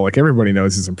the ball, like everybody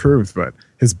knows he's improved, but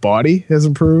his body has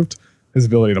improved. His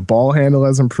ability to ball handle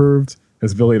has improved.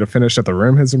 His ability to finish at the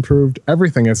rim has improved.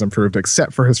 Everything has improved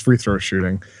except for his free throw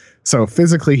shooting. So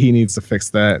physically, he needs to fix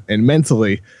that. And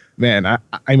mentally, man,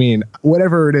 I mean,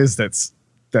 whatever it is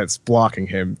that's blocking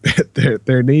him,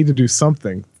 there need to do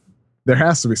something. There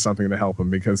has to be something to help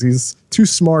him, because he's too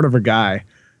smart of a guy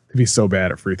to be so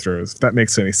bad at free throws, if that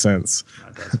makes any sense.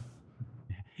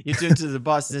 You tuned to the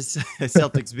Boston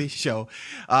Celtics Beat Show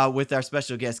with our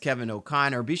special guest, Kevin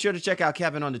O'Connor. Be sure to check out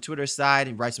Kevin on the Twitter side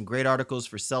and write some great articles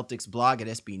for Celtics blog at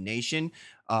SB Nation.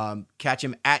 Catch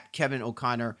him at Kevin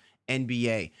O'Connor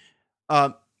NBA.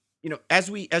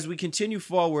 As we continue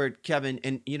forward, Kevin,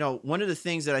 and one of the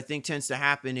things that I think tends to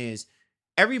happen is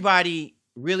everybody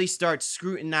really starts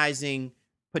scrutinizing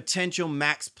potential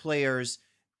max players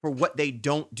for what they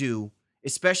don't do,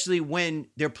 especially when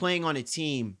they're playing on a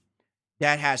team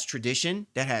that has tradition,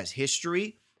 that has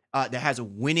history, that has a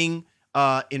winning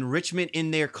enrichment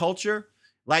in their culture,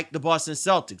 like the Boston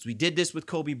Celtics. We did this with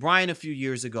Kobe Bryant a few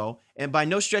years ago, and by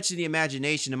no stretch of the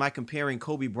imagination am I comparing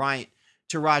Kobe Bryant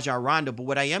to Rajon Rondo, but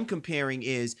what I am comparing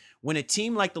is when a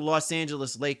team like the Los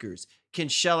Angeles Lakers can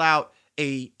shell out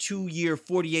a 2-year,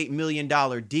 $48 million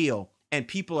deal, and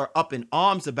people are up in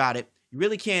arms about it, you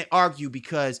really can't argue,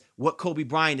 because what Kobe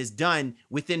Bryant has done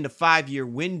within the 5-year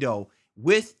window,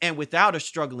 with and without a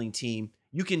struggling team,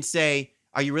 you can say,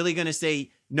 are you really going to say,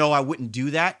 no, I wouldn't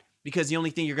do that? Because the only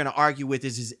thing you're going to argue with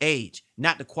is his age,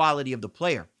 not the quality of the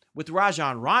player. With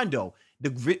Rajon Rondo,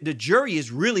 the jury is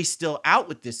really still out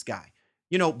with this guy.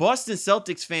 Boston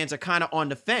Celtics fans are kind of on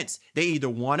the fence. They either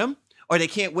want him or they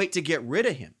can't wait to get rid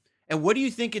of him. And what do you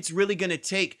think it's really going to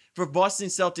take for Boston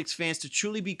Celtics fans to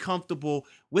truly be comfortable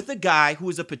with a guy who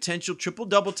is a potential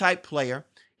triple-double type player?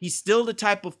 He's still the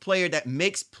type of player that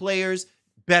makes players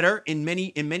better in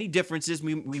many differences.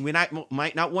 We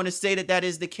might not want to say that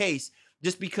is the case,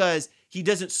 just because he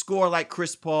doesn't score like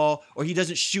Chris Paul or he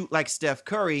doesn't shoot like Steph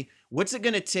Curry. What's it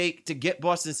going to take to get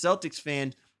Boston Celtics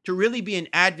fans to really be an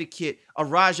advocate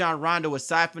of Rajon Rondo,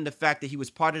 aside from the fact that he was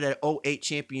part of that 2008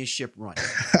 championship run?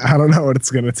 I don't know what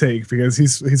it's going to take because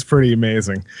he's pretty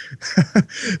amazing.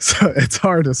 So it's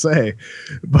hard to say,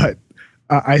 but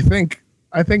I think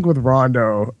with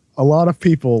Rondo, a lot of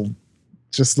people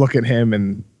just look at him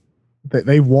and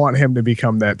they want him to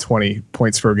become that 20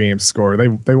 points per game scorer.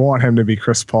 They want him to be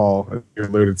Chris Paul, as you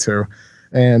alluded to.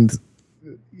 And,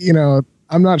 you know,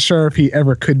 I'm not sure if he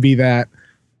ever could be that,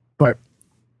 but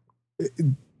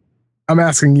I'm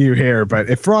asking you here, but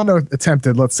if Rondo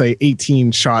attempted, let's say,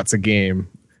 18 shots a game,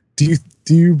 do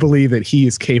you believe that he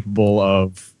is capable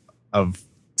of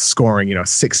scoring,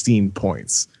 16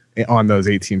 points on those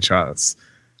 18 shots?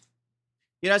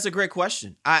 Yeah, that's a great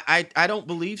question. I don't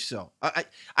believe so.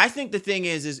 I think the thing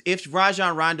is if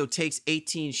Rajon Rondo takes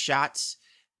 18 shots,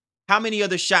 how many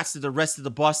other shots did the rest of the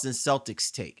Boston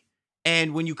Celtics take?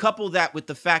 And when you couple that with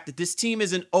the fact that this team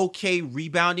is an okay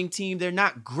rebounding team, they're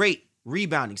not great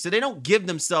rebounding. So they don't give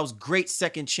themselves great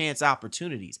second chance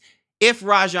opportunities. If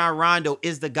Rajon Rondo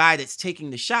is the guy that's taking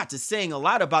the shots, it's saying a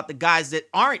lot about the guys that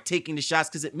aren't taking the shots,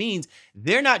 because it means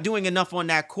they're not doing enough on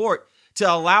that court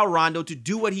to allow Rondo to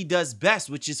do what he does best,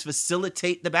 which is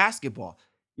facilitate the basketball.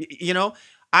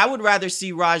 I would rather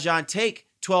see Rajon take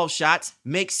 12 shots,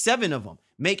 make 7 of them,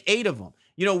 make 8 of them.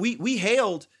 We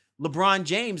hailed LeBron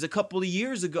James a couple of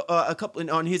years ago,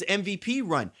 on his MVP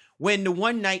run, when the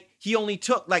one night he only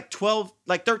took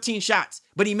 13 shots,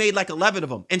 but he made 11 of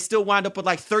them and still wound up with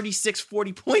 36,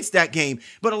 40 points that game.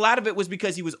 But a lot of it was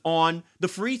because he was on the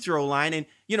free throw line. And,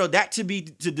 that to be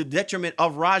to the detriment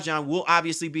of Rajon will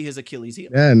obviously be his Achilles heel.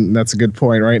 Yeah, and that's a good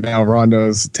point. Right now,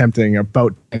 Rondo's attempting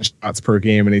about 10 shots per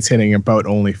game, and he's hitting about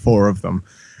only 4 of them.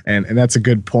 And that's a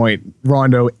good point.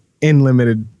 Rondo, in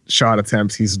limited shot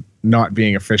attempts, he's not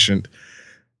being efficient.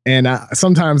 And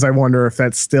sometimes I wonder if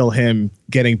that's still him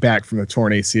getting back from the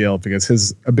torn ACL, because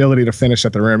his ability to finish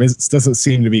at the rim doesn't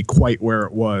seem to be quite where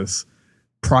it was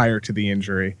prior to the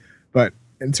injury. But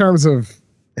in terms of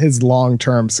his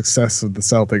long-term success with the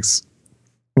Celtics,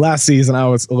 last season I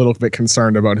was a little bit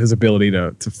concerned about his ability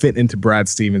to fit into Brad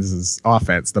Stevens'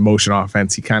 offense, the motion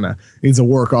offense. He kind of needs to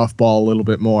work off ball a little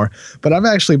bit more. But I've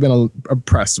actually been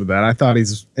impressed with that. I thought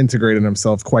he's integrated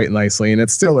himself quite nicely, and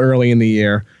it's still early in the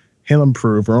year. He'll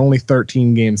improve. We're only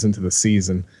 13 games into the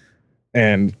season,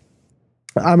 and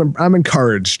I'm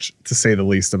encouraged, to say the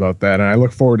least, about that. And I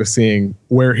look forward to seeing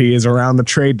where he is around the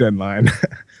trade deadline.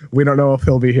 We don't know if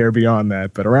he'll be here beyond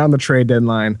that, but around the trade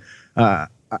deadline,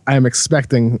 I'm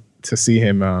expecting to see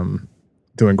him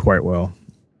doing quite well.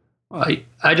 Well,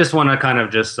 I just want to kind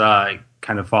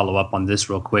of follow up on this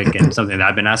real quick, and something that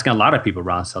I've been asking a lot of people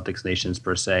around Celtics Nations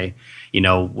per se.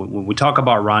 When we talk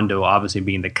about Rondo obviously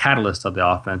being the catalyst of the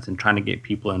offense and trying to get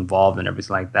people involved and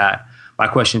everything like that, my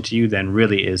question to you then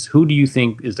really is, who do you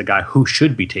think is the guy who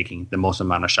should be taking the most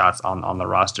amount of shots on the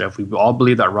roster? If we all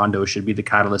believe that Rondo should be the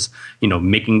catalyst,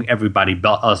 making everybody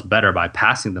us better by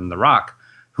passing them the rock,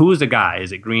 who is the guy?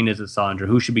 Is it Green? Is it Sullinger?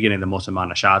 Who should be getting the most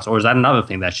amount of shots? Or is that another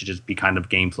thing that should just be kind of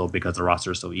game flow because the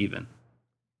roster is so even?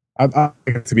 I want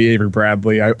it to be Avery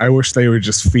Bradley. I wish they would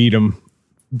just feed him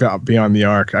beyond the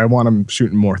arc. I want him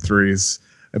shooting more threes.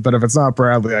 But if it's not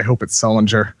Bradley, I hope it's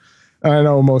Sullinger. I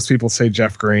know most people say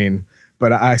Jeff Green,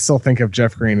 but I still think of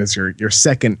Jeff Green as your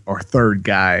second or third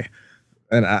guy.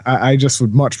 And I just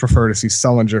would much prefer to see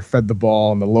Sullinger fed the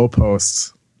ball in the low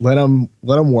posts. Let him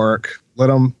work. Let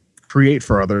him create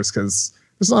for others, because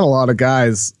there's not a lot of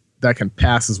guys that can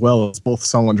pass as well as both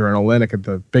Sullinger and Olynyk at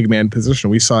the big man position.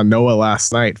 We saw Noah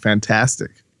last night,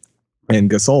 fantastic. And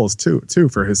Gasol is too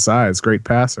for his size, great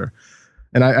passer.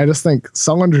 And I just think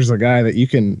Sullinger's a guy that you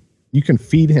can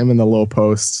feed him in the low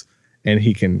posts, and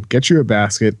he can get you a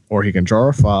basket, or he can draw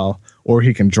a foul, or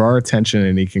he can draw attention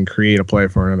and he can create a play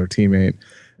for another teammate.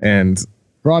 And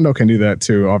Rondo can do that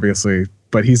too, obviously,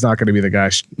 but he's not going to be the guy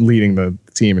leading the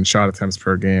team in shot attempts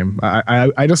per game.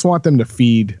 I just want them to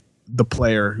feed the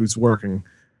player who's working,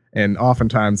 and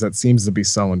oftentimes that seems to be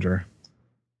Sullinger.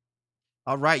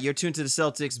 All right, you're tuned to the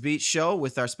Celtics Beat Show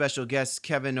with our special guest,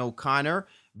 Kevin O'Connor.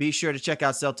 Be sure to check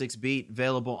out Celtics Beat,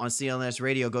 available on CLNS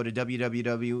Radio. Go to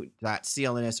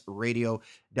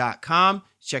www.clnsradio.com.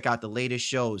 Check out the latest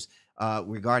shows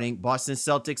regarding Boston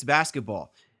Celtics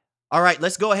basketball. All right,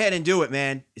 let's go ahead and do it,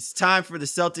 man. It's time for the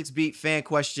Celtics Beat fan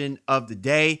question of the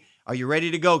day. Are you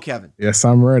ready to go, Kevin? Yes,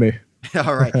 I'm ready.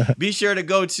 All right. Be sure to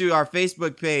go to our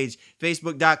Facebook page,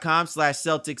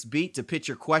 facebook.com/CelticsBeat, to pitch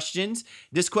your questions.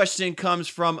 This question comes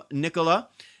from Nicola.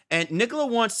 And Nicola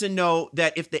wants to know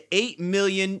that if the $8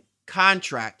 million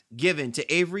contract given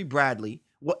to Avery Bradley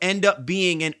will end up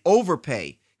being an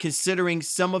overpay considering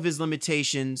some of his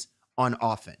limitations on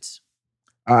offense?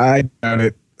 I doubt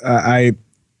it. I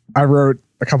wrote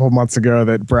a couple of months ago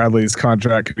that Bradley's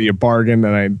contract could be a bargain,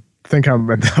 and I think I'm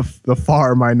in the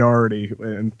far minority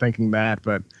in thinking that.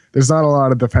 But there's not a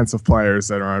lot of defensive players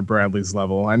that are on Bradley's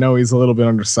level. I know he's a little bit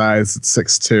undersized at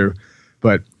 6'2",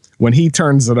 but when he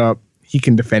turns it up, he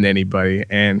can defend anybody,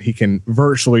 and he can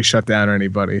virtually shut down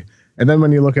anybody. And then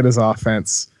when you look at his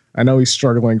offense, I know he's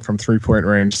struggling from three-point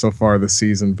range so far this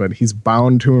season, but he's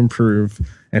bound to improve,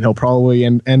 and he'll probably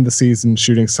end the season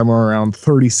shooting somewhere around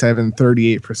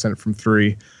 38% from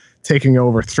three, taking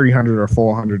over 300 or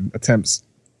 400 attempts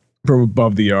from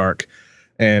above the arc.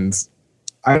 And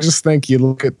I just think you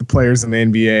look at the players in the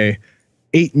NBA,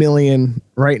 $8 million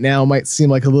right now might seem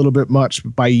like a little bit much,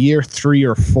 but by year 3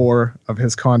 or 4 of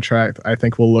his contract, I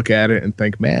think we'll look at it and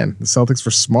think, man, the Celtics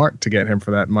were smart to get him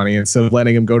for that money instead of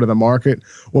letting him go to the market,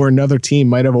 or another team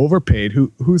might have overpaid.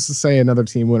 Who's to say another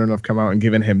team wouldn't have come out and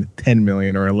given him $10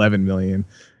 million or $11 million,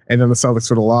 and then the Celtics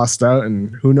would have lost out,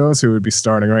 and who knows who would be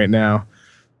starting right now.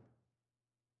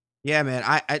 Yeah, man.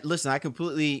 I listen. I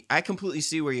completely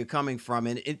see where you're coming from,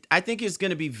 and I think it's going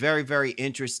to be very, very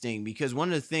interesting because one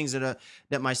of the things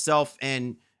that myself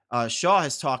and Shaw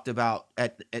has talked about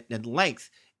at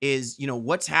length is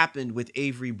what's happened with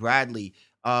Avery Bradley.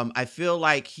 I feel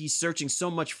like he's searching so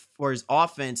much for his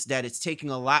offense that it's taking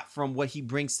a lot from what he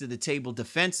brings to the table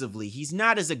defensively. He's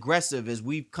not as aggressive as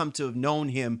we've come to have known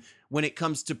him when it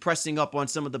comes to pressing up on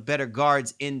some of the better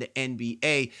guards in the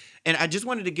NBA. And I just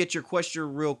wanted to get your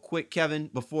question real quick, Kevin,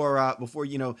 before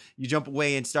you jump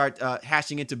away and start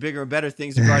hashing into bigger and better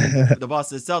things regarding the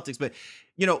Boston Celtics. But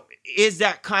is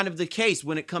that kind of the case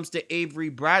when it comes to Avery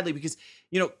Bradley? Because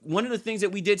one of the things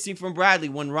that we did see from Bradley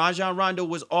when Rajon Rondo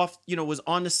was off, was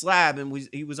on the slab and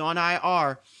he was on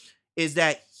IR, is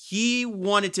that he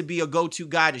wanted to be a go-to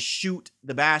guy to shoot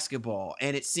the basketball.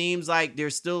 And it seems like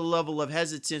there's still a level of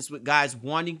hesitance with guys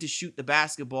wanting to shoot the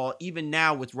basketball, even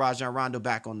now with Rajon Rondo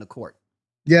back on the court.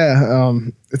 Yeah,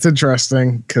 it's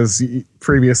interesting because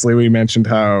previously we mentioned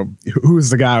who's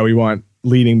the guy we want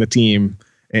leading the team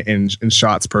in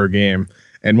shots per game.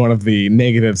 And one of the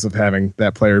negatives of having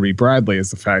that player be Bradley is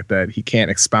the fact that he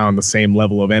can't expound the same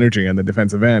level of energy on the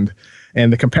defensive end.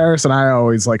 And the comparison I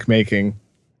always like making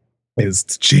is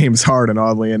James Harden,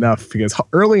 oddly enough, because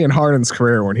early in Harden's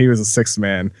career, when he was a sixth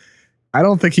man, I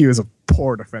don't think he was a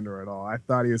poor defender at all. I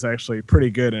thought he was actually pretty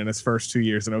good in his first 2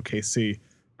 years in OKC.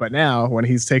 But now, when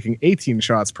he's taking 18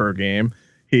 shots per game,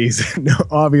 he's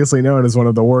obviously known as one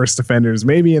of the worst defenders,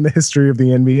 maybe in the history of the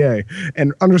NBA,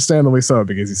 and understandably so,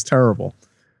 because he's terrible.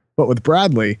 But with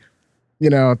Bradley,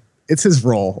 it's his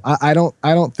role. I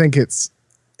don't think it's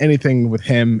anything with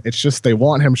him. It's just they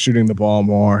want him shooting the ball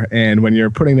more. And when you're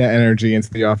putting that energy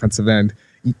into the offensive end,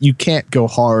 you can't go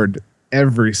hard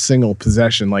every single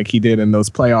possession like he did in those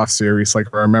playoff series,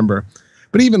 like I remember.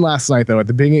 But even last night, though, at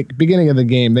the beginning of the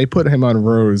game, they put him on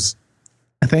Rose.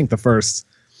 I think the first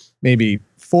maybe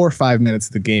 4 or 5 minutes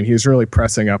of the game, he was really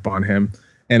pressing up on him.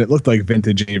 And it looked like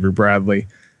vintage Avery Bradley.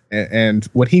 And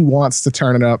when he wants to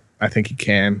turn it up, I think he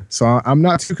can. So I'm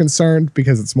not too concerned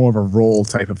because it's more of a role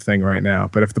type of thing right now.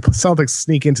 But if the Celtics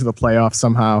sneak into the playoffs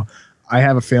somehow, I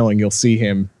have a feeling you'll see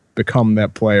him become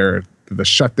that player, the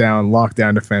shutdown,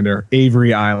 lockdown defender,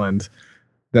 Avery Island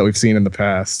that we've seen in the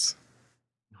past.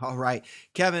 All right.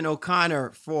 Kevin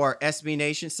O'Connor for SB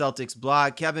Nation Celtics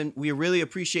blog. Kevin, we really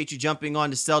appreciate you jumping on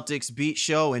the Celtics Beat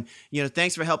Show. And,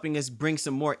 thanks for helping us bring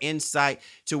some more insight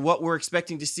to what we're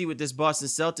expecting to see with this Boston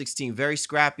Celtics team. Very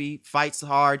scrappy, fights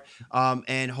hard.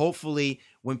 And hopefully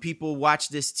when people watch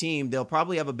this team, they'll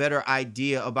probably have a better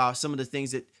idea about some of the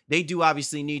things that they do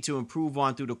obviously need to improve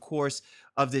on through the course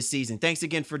of this season. Thanks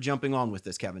again for jumping on with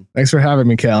us, Kevin. Thanks for having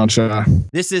me, Cal and Shaw.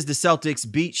 This is the Celtics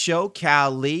Beat Show.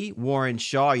 Cal Lee, Warren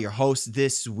Shaw, your host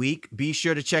this week. Be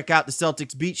sure to check out the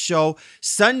Celtics Beat Show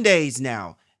Sundays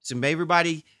now. So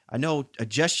everybody, I know,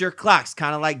 adjust your clocks,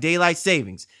 kind of like daylight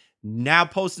savings. Now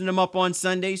posting them up on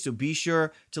Sundays, so be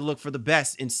sure to look for the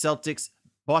best in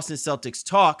Boston Celtics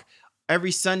talk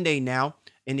every Sunday now.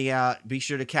 Be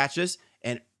sure to catch us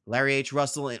and Larry H.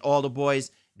 Russell and all the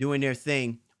boys doing their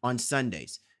thing on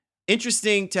Sundays.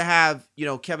 Interesting to have,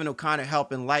 Kevin O'Connor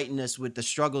help enlighten us with the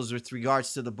struggles with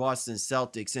regards to the Boston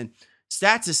Celtics. And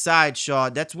stats aside, Shaw,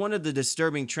 that's one of the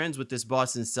disturbing trends with this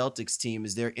Boston Celtics team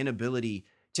is their inability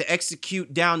to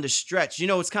execute down the stretch.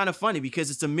 It's kind of funny because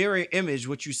it's a mirror image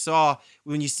what you saw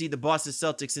when you see the Boston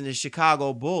Celtics and the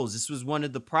Chicago Bulls. This was one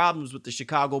of the problems with the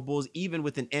Chicago Bulls, even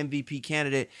with an MVP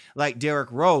candidate like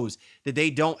Derrick Rose, that they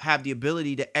don't have the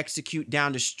ability to execute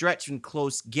down the stretch in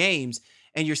close games.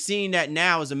 And you're seeing that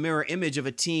now as a mirror image of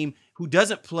a team who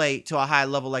doesn't play to a high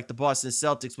level like the Boston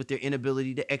Celtics with their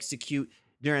inability to execute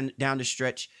during down the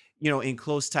stretch, in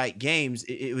close, tight games.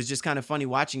 It was just kind of funny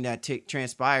watching that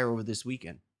transpire over this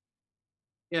weekend.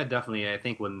 Yeah, definitely. I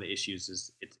think one of the issues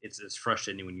is it's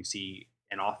frustrating when you see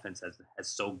an offense as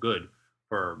so good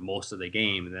for most of the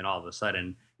game, and then all of a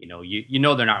sudden, you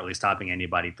know they're not really stopping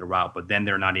anybody throughout, but then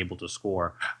they're not able to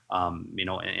score,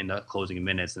 in the closing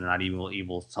minutes, and they're not even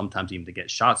able sometimes even to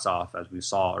get shots off, as we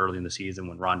saw early in the season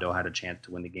when Rondo had a chance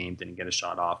to win the game, didn't get a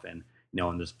shot off, and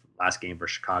in this last game for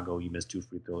Chicago, he missed 2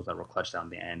 free throws that were clutched down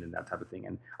the end and that type of thing.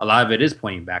 And a lot of it is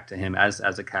pointing back to him as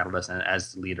a catalyst and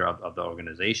as the leader of the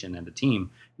organization and the team,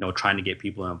 trying to get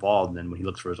people involved. And then when he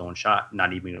looks for his own shot,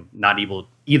 not able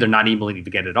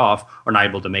to get it off or not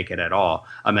able to make it at all.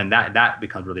 That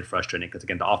becomes really frustrating because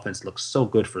again, the offense looks so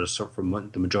good for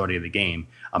the majority of the game,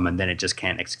 and then it just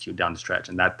can't execute down the stretch.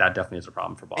 And that definitely is a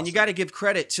problem for Boston. And you got to give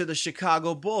credit to the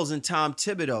Chicago Bulls and Tom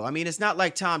Thibodeau. I mean, it's not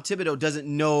like Tom Thibodeau doesn't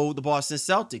know the Boston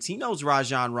Celtics. He knows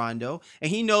Rajon Rondo,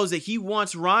 and he knows that he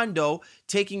wants Rondo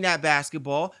taking that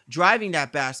basketball, driving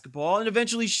that basketball, and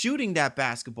eventually shooting that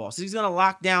basketball. So he's going to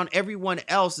lock down everyone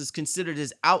else is considered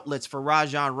as outlets for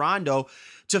Rajon Rondo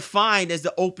to find as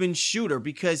the open shooter,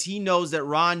 because he knows that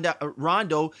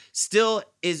Rondo still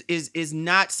is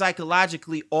not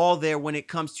psychologically all there when it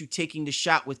comes to taking the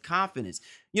shot with confidence.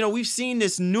 We've seen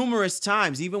this numerous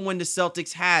times, even when the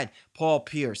Celtics had Paul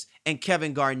Pierce and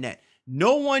Kevin Garnett.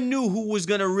 No one knew who was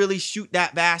going to really shoot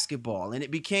that basketball, and it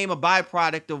became a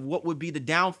byproduct of what would be the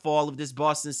downfall of this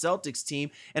Boston Celtics team.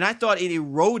 And I thought it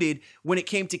eroded when it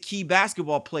came to key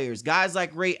basketball players. Guys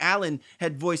like Ray Allen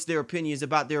had voiced their opinions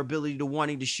about their ability to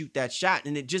wanting to shoot that shot,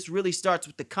 and it just really starts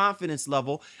with the confidence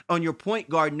level on your point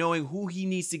guard, knowing who he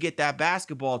needs to get that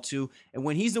basketball to. And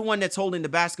when he's the one that's holding the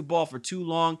basketball for too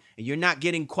long and you're not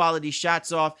getting quality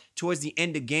shots off towards the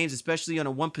end of games, especially on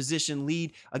a one-position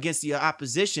lead against the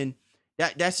opposition,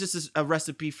 that's just a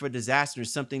recipe for disaster,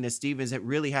 something that Stevens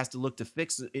really has to look to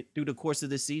fix it through the course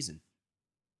of this season.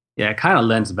 Yeah, it kind of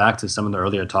lends back to some of the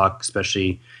earlier talk,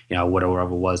 especially, whatever it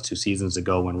was 2 seasons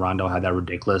ago when Rondo had that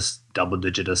ridiculous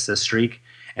double-digit assist streak.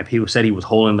 And people said he was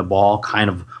holding the ball, kind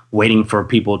of waiting for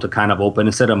people to kind of open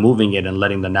instead of moving it and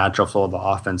letting the natural flow of the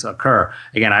offense occur.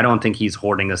 Again, I don't think he's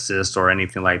hoarding assists or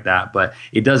anything like that, but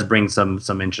it does bring some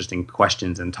interesting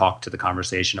questions and talk to the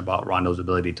conversation about Rondo's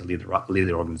ability to lead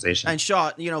the organization. And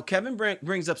Shaw, Kevin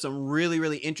brings up some really,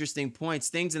 really interesting points,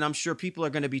 things that I'm sure people are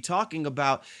going to be talking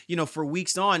about, for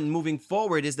weeks on moving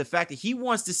forward, is the fact that he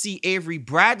wants to see Avery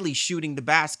Bradley shooting the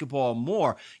basketball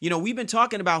more. We've been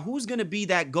talking about who's going to be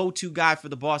that go-to guy for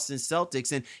the Boston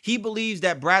Celtics, and he believes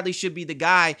that Bradley should be the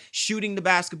guy shooting the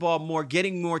basketball more,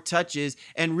 getting more touches,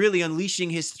 and really unleashing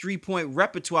his three-point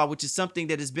repertoire, which is something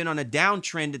that has been on a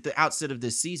downtrend at the outset of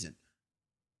this season.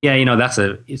 Yeah,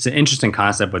 it's an interesting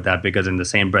concept with that, because in the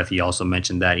same breath, he also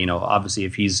mentioned that, obviously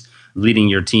if he's leading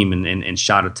your team in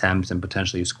shot attempts and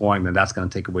potentially scoring, then that's going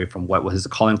to take away from what his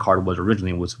calling card was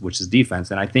originally, which is defense.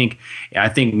 And I think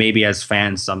maybe as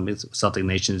fans, some Celtic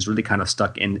Nation is really kind of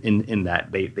stuck in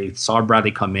that. They saw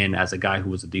Bradley come in as a guy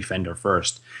who was a defender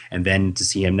first, and then to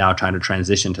see him now trying to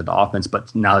transition to the offense,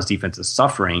 but now his defense is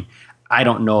suffering. I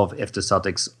don't know if the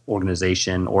Celtics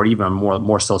organization, or even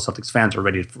more so Celtics fans, are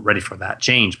ready for that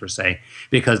change per se,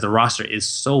 because the roster is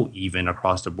so even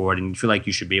across the board, and you feel like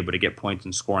you should be able to get points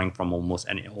and scoring from almost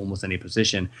any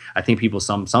position. I think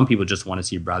some people just want to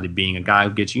see Bradley being a guy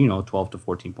who gets 12 to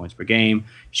 14 points per game,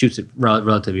 shoots it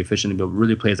relatively efficiently, but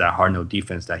really plays that hard-nosed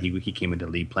defense that he came into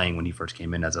the league playing when he first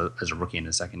came in as a rookie in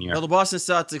his second year. Well, the Boston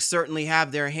Celtics certainly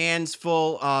have their hands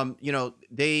full.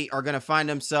 They are going to find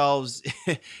themselves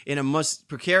in a most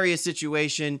precarious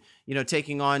situation,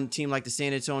 taking on a team like the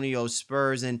San Antonio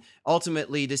Spurs. And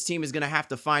ultimately, this team is going to have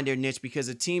to find their niche, because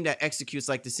a team that executes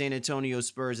like the San Antonio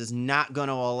Spurs is not going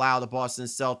to allow the Boston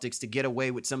Celtics to get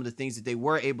away with some of the things that they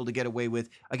were able to get away with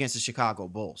against the Chicago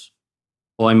Bulls.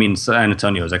 Well, I mean, San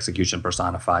Antonio is execution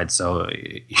personified, so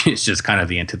it's just kind of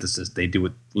the antithesis. They do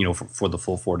it, for the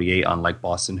full 48, unlike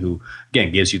Boston, who,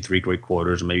 again, gives you 3 great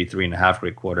quarters or maybe 3.5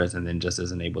 great quarters, and then just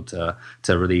isn't able to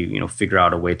really, figure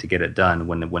out a way to get it done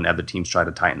when other teams try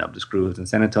to tighten up the screws. And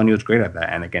San Antonio is great at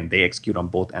that. And again, they execute on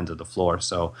both ends of the floor.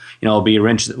 So, it'll be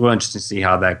real interesting to see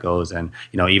how that goes. And,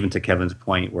 even to Kevin's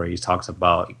point where he talks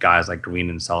about guys like Green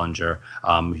and Sullinger,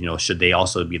 should they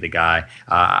also be the guy?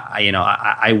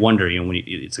 I wonder, when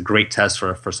it's a great test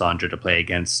for Sandra to play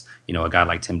against, a guy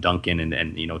like Tim Duncan.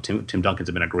 And Tim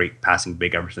Duncan's been a great passing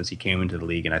big ever since he came into the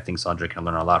league. And I think Sandra can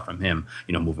learn a lot from him,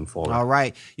 moving forward. All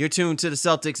right. You're tuned to the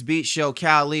Celtics Beat Show.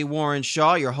 Cal Lee, Warren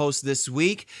Shaw, your host this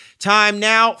week. Time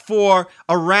now for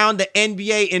Around the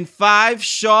NBA in 5.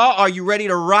 Shaw, are you ready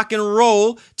to rock and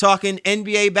roll talking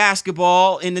NBA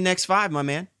basketball in the next 5, my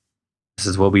man? This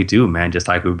is what we do, man. Just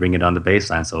like we bring it on the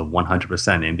baseline. So 100%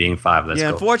 NBA in 5. Let's go.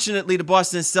 Unfortunately, the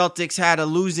Boston Celtics had a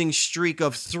losing streak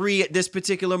of 3 at this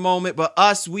particular moment, but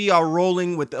we are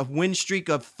rolling with a win streak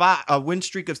of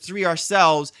 3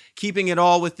 ourselves, keeping it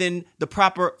all within the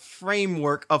proper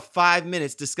framework of 5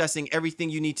 minutes, discussing everything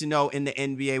you need to know in the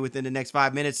NBA within the next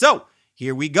 5 minutes. So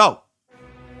here we go.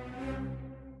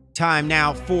 Time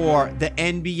now for the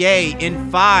NBA in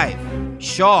 5.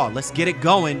 Shaw, let's get it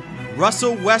going.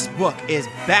 Russell Westbrook is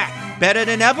back, better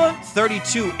than ever.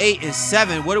 32, 8, and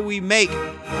 7. What do we make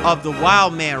of the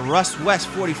wild man, Russ West,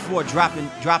 44,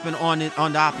 dropping on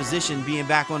the opposition, being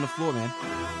back on the floor, man?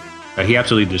 He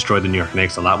absolutely destroyed the New York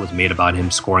Knicks. A lot was made about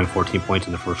him scoring 14 points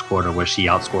in the first quarter, where he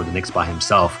outscored the Knicks by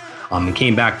himself. And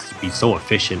came back to be so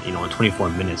efficient, in 24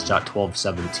 minutes, shot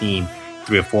 12-17.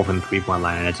 3 or 4 from the three-point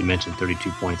line, and as you mentioned, 32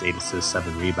 points, 8 assists,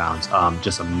 7 rebounds.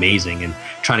 Just amazing, and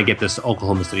trying to get this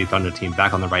Oklahoma City Thunder team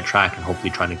back on the right track, and hopefully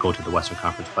trying to go to the Western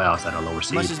Conference playoffs at a lower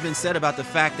seed. Much has been said about the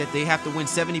fact that they have to win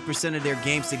 70% of their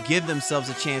games to give themselves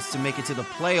a chance to make it to the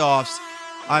playoffs.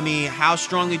 I mean, how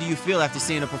strongly do you feel after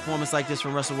seeing a performance like this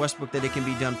from Russell Westbrook that it can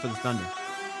be done for the Thunder?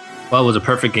 Well, it was a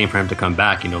perfect game for him to come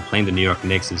back. Playing the New York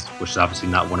Knicks, which is obviously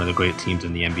not one of the great teams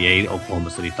in the NBA.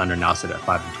 Oklahoma City Thunder now sit at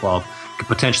 5-12. Could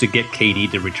potentially get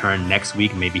KD to return next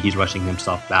week. Maybe he's rushing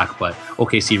himself back, but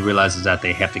OKC realizes that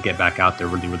they have to get back out there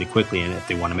really, really quickly, and if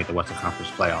they want to make the Western Conference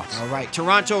playoffs. All right,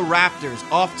 Toronto Raptors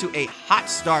off to a hot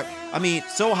start. I mean,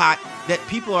 so hot that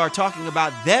people are talking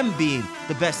about them being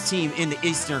the best team in the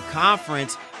Eastern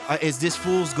Conference. Is this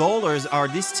fool's gold, or are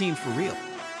this team for real?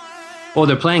 Well,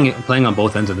 they're playing on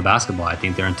both ends of the basketball. I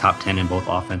think they're in top 10 in both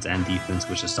offense and defense,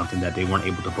 which is something that they weren't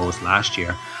able to boast last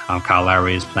year. Kyle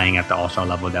Lowry is playing at the all-star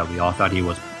level that we all thought he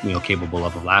was capable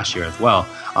of last year as well.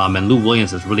 And Lou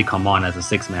Williams has really come on as a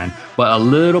sixth man. But a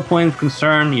little point of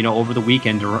concern, over the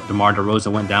weekend, DeMar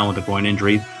DeRozan went down with a groin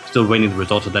injury. Still waiting the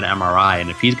results of that MRI, and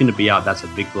if he's going to be out, that's a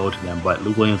big blow to them. But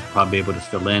Lou Williams will probably be able to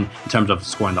fill in terms of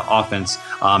scoring the offense,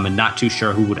 and not too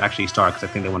sure who would actually start, because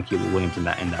I think they want to keep Lou Williams in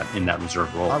that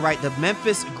reserve role. All right, the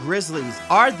Memphis Grizzlies,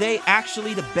 are they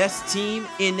actually the best team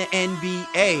in the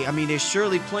NBA? I mean, they're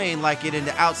surely playing like it in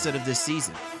the outset of this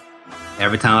season.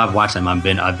 Every time I've watched them, I've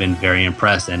been very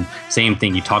impressed. And same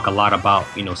thing, you talk a lot about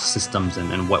systems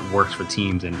and what works for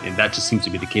teams, and that just seems to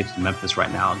be the case with Memphis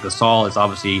right now. Gasol is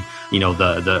obviously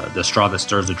the straw that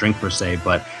stirs the drink per se,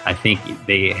 but I think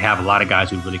they have a lot of guys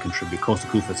who really contribute. Kosta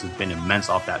Koufos has been immense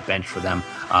off that bench for them.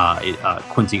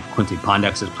 Quincy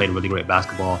Pondex has played really great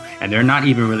basketball, and they're not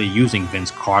even really using Vince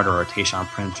Carter or Tayshaun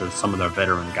Prince or some of their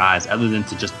veteran guys, other than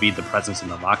to just be the presence in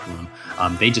the locker room.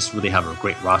 They just really have a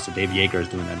great roster. Dave Yeager is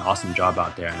doing an awesome job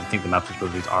out there, and I think the Memphis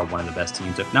Grizzlies are one of the best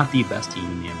teams, if not the best team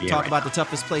in the NBA. Talk about the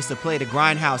toughest place to play, the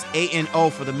Grindhouse,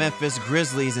 8-0 for the Memphis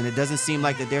Grizzlies, and it doesn't seem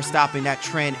like that they're stopping that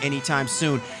trend anytime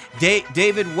soon.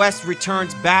 David West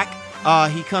returns back.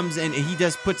 He comes in and he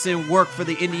puts in work for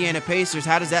the Indiana Pacers.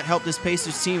 How does that help this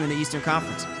Pacers team in the Eastern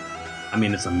Conference? I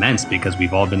mean, it's immense, because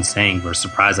we've all been saying we're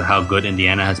surprised at how good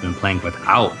Indiana has been playing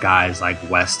without guys like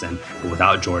West and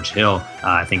without George Hill.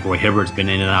 I think Roy Hibbert's been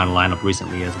in and out of the lineup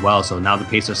recently as well. So now the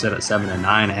Pacers sit at 7-9,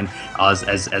 and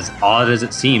as odd as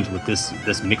it seems with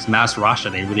this mixed mass roster,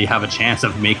 they really have a chance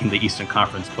of making the Eastern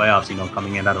Conference playoffs.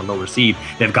 Coming in at a lower seed,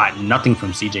 they've got nothing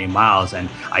from CJ Miles, and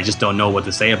I just don't know what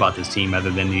to say about this team other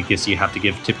than you have to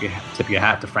tip your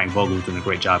hat to Frank Vogel, who's doing a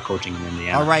great job coaching in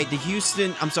Indiana. All right, the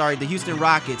Houston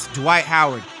Rockets, Dwight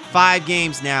Howard, 5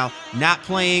 games now, not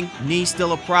playing, knee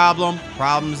still a problem,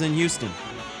 problems in Houston.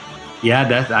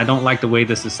 Yeah, I don't like the way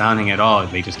this is sounding at all.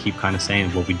 They just keep kind of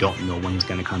saying, well, we don't know when he's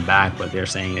going to come back, but they're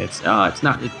saying it's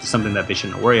something that they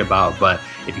shouldn't worry about. But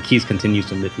if he continues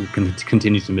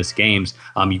to miss games,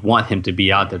 you want him to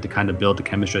be out there to kind of build the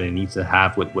chemistry they need to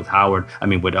have with Howard. I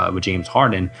mean, with James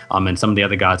Harden, and some of the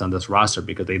other guys on this roster,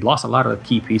 because they lost a lot of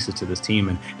key pieces to this team,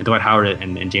 and Dwight Howard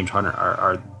and James Harden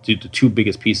are the 2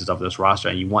 biggest pieces of this roster,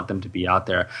 and you want them to be out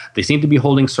there. They seem to be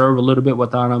holding serve a little bit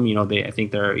without him. I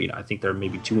think they're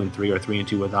maybe 2-3 or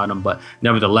 3-2 without him, but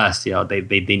nevertheless, they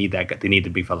need that. They need the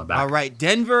big fella back. All right,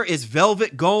 Denver is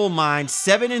Velvet Gold Mine,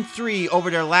 7-3 over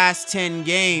their last 10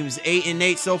 games,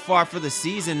 8-8 so far for the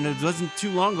season. It wasn't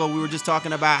too long ago we were just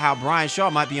talking about how Brian Shaw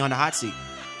might be on the hot seat.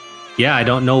 Yeah, I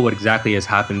don't know what exactly has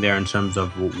happened there in terms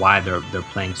of why they're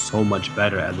playing so much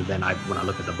better. Other than when I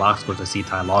look at the box scores, I see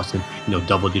Ty Lawson,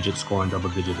 double-digit scoring,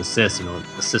 double-digit assists,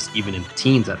 assists even in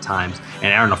teens at times. And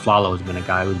Aaron Aflalo has been a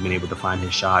guy who's been able to find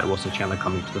his shot. Wilson Chandler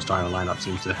coming to the starting lineup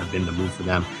seems to have been the move for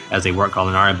them as they work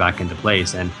Gallinari back into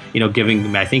place. And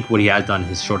I think what he has done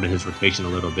is shortened his rotation a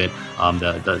little bit.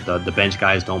 The bench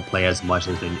guys don't play as much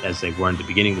as they were in the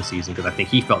beginning of the season, because I think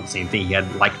he felt the same thing. He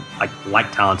had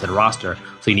like talented roster,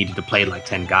 so he needed to play like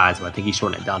 10 guys, but I think he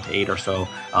shortened it down to 8 or so,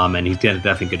 and he's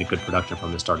definitely getting good production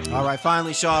from the starting unit. All right,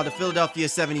 finally, Shaw, the Philadelphia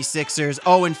 76ers,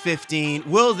 0-15.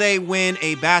 Will they win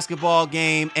a basketball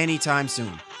game anytime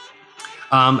soon?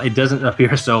 It doesn't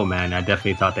appear so, man. I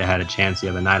definitely thought they had a chance the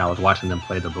other night. I was watching them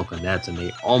play the Brooklyn Nets, and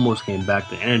they almost came back.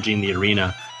 The energy in the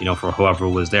arena, for whoever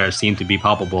was there, seemed to be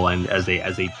palpable. And as they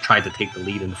tried to take the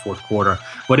lead in the fourth quarter,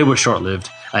 but it was short-lived.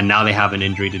 And now they have an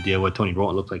injury to deal with. Tony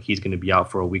Roten looks like he's going to be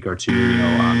out for a week or two.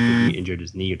 He injured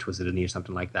his knee or twisted his knee or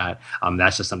something like that.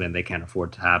 That's just something they can't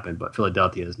afford to happen. But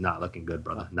Philadelphia is not looking good,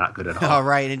 brother. Not good at all. All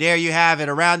right, and there you have it.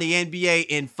 Around the NBA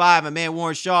in 5, my man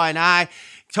Warren Shaw and I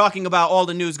talking about all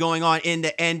the news going on in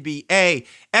the NBA.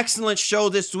 Excellent show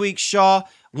this week, Shaw.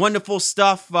 Wonderful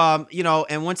stuff.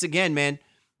 And once again, man,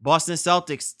 Boston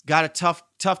Celtics got a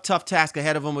tough task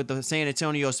ahead of them with the San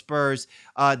Antonio Spurs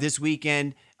this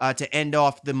weekend to end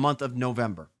off the month of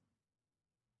November.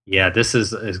 Yeah, this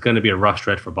is going to be a rough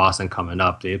stretch for Boston coming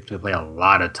up. They have to play a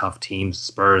lot of tough teams,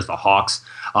 Spurs, the Hawks.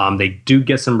 They do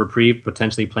get some reprieve,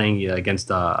 potentially playing against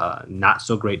the not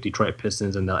so great Detroit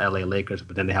Pistons and the LA Lakers,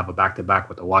 but then they have a back-to-back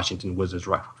with the Washington Wizards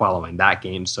right following that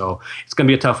game. So it's going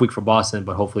to be a tough week for Boston,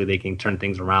 but hopefully they can turn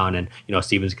things around, and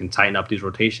Stevens can tighten up these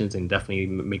rotations and definitely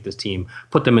make this team,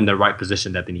 put them in the right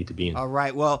position that they need to be in. All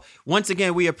right. Well, once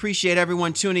again, we appreciate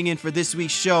everyone tuning in for this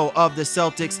week's show of the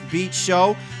Celtics Beat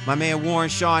Show. My man Warren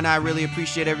Shaw and I really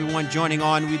appreciate everyone joining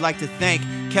on. We'd like to thank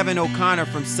Kevin O'Connor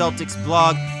from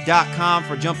CelticsBlog.com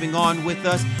for jumping on with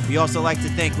us. We also like to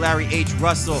thank Larry H.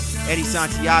 Russell, Eddie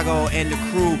Santiago, and the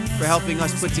crew for helping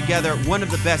us put together one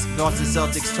of the best Boston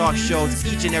Celtics talk shows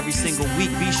each and every single week.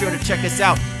 Be sure to check us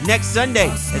out next Sunday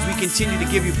as we continue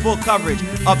to give you full coverage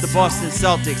of the Boston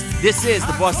Celtics. This is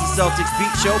the Boston Celtics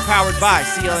Beat Show powered by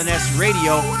CLNS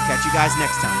Radio. Catch you guys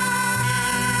next time.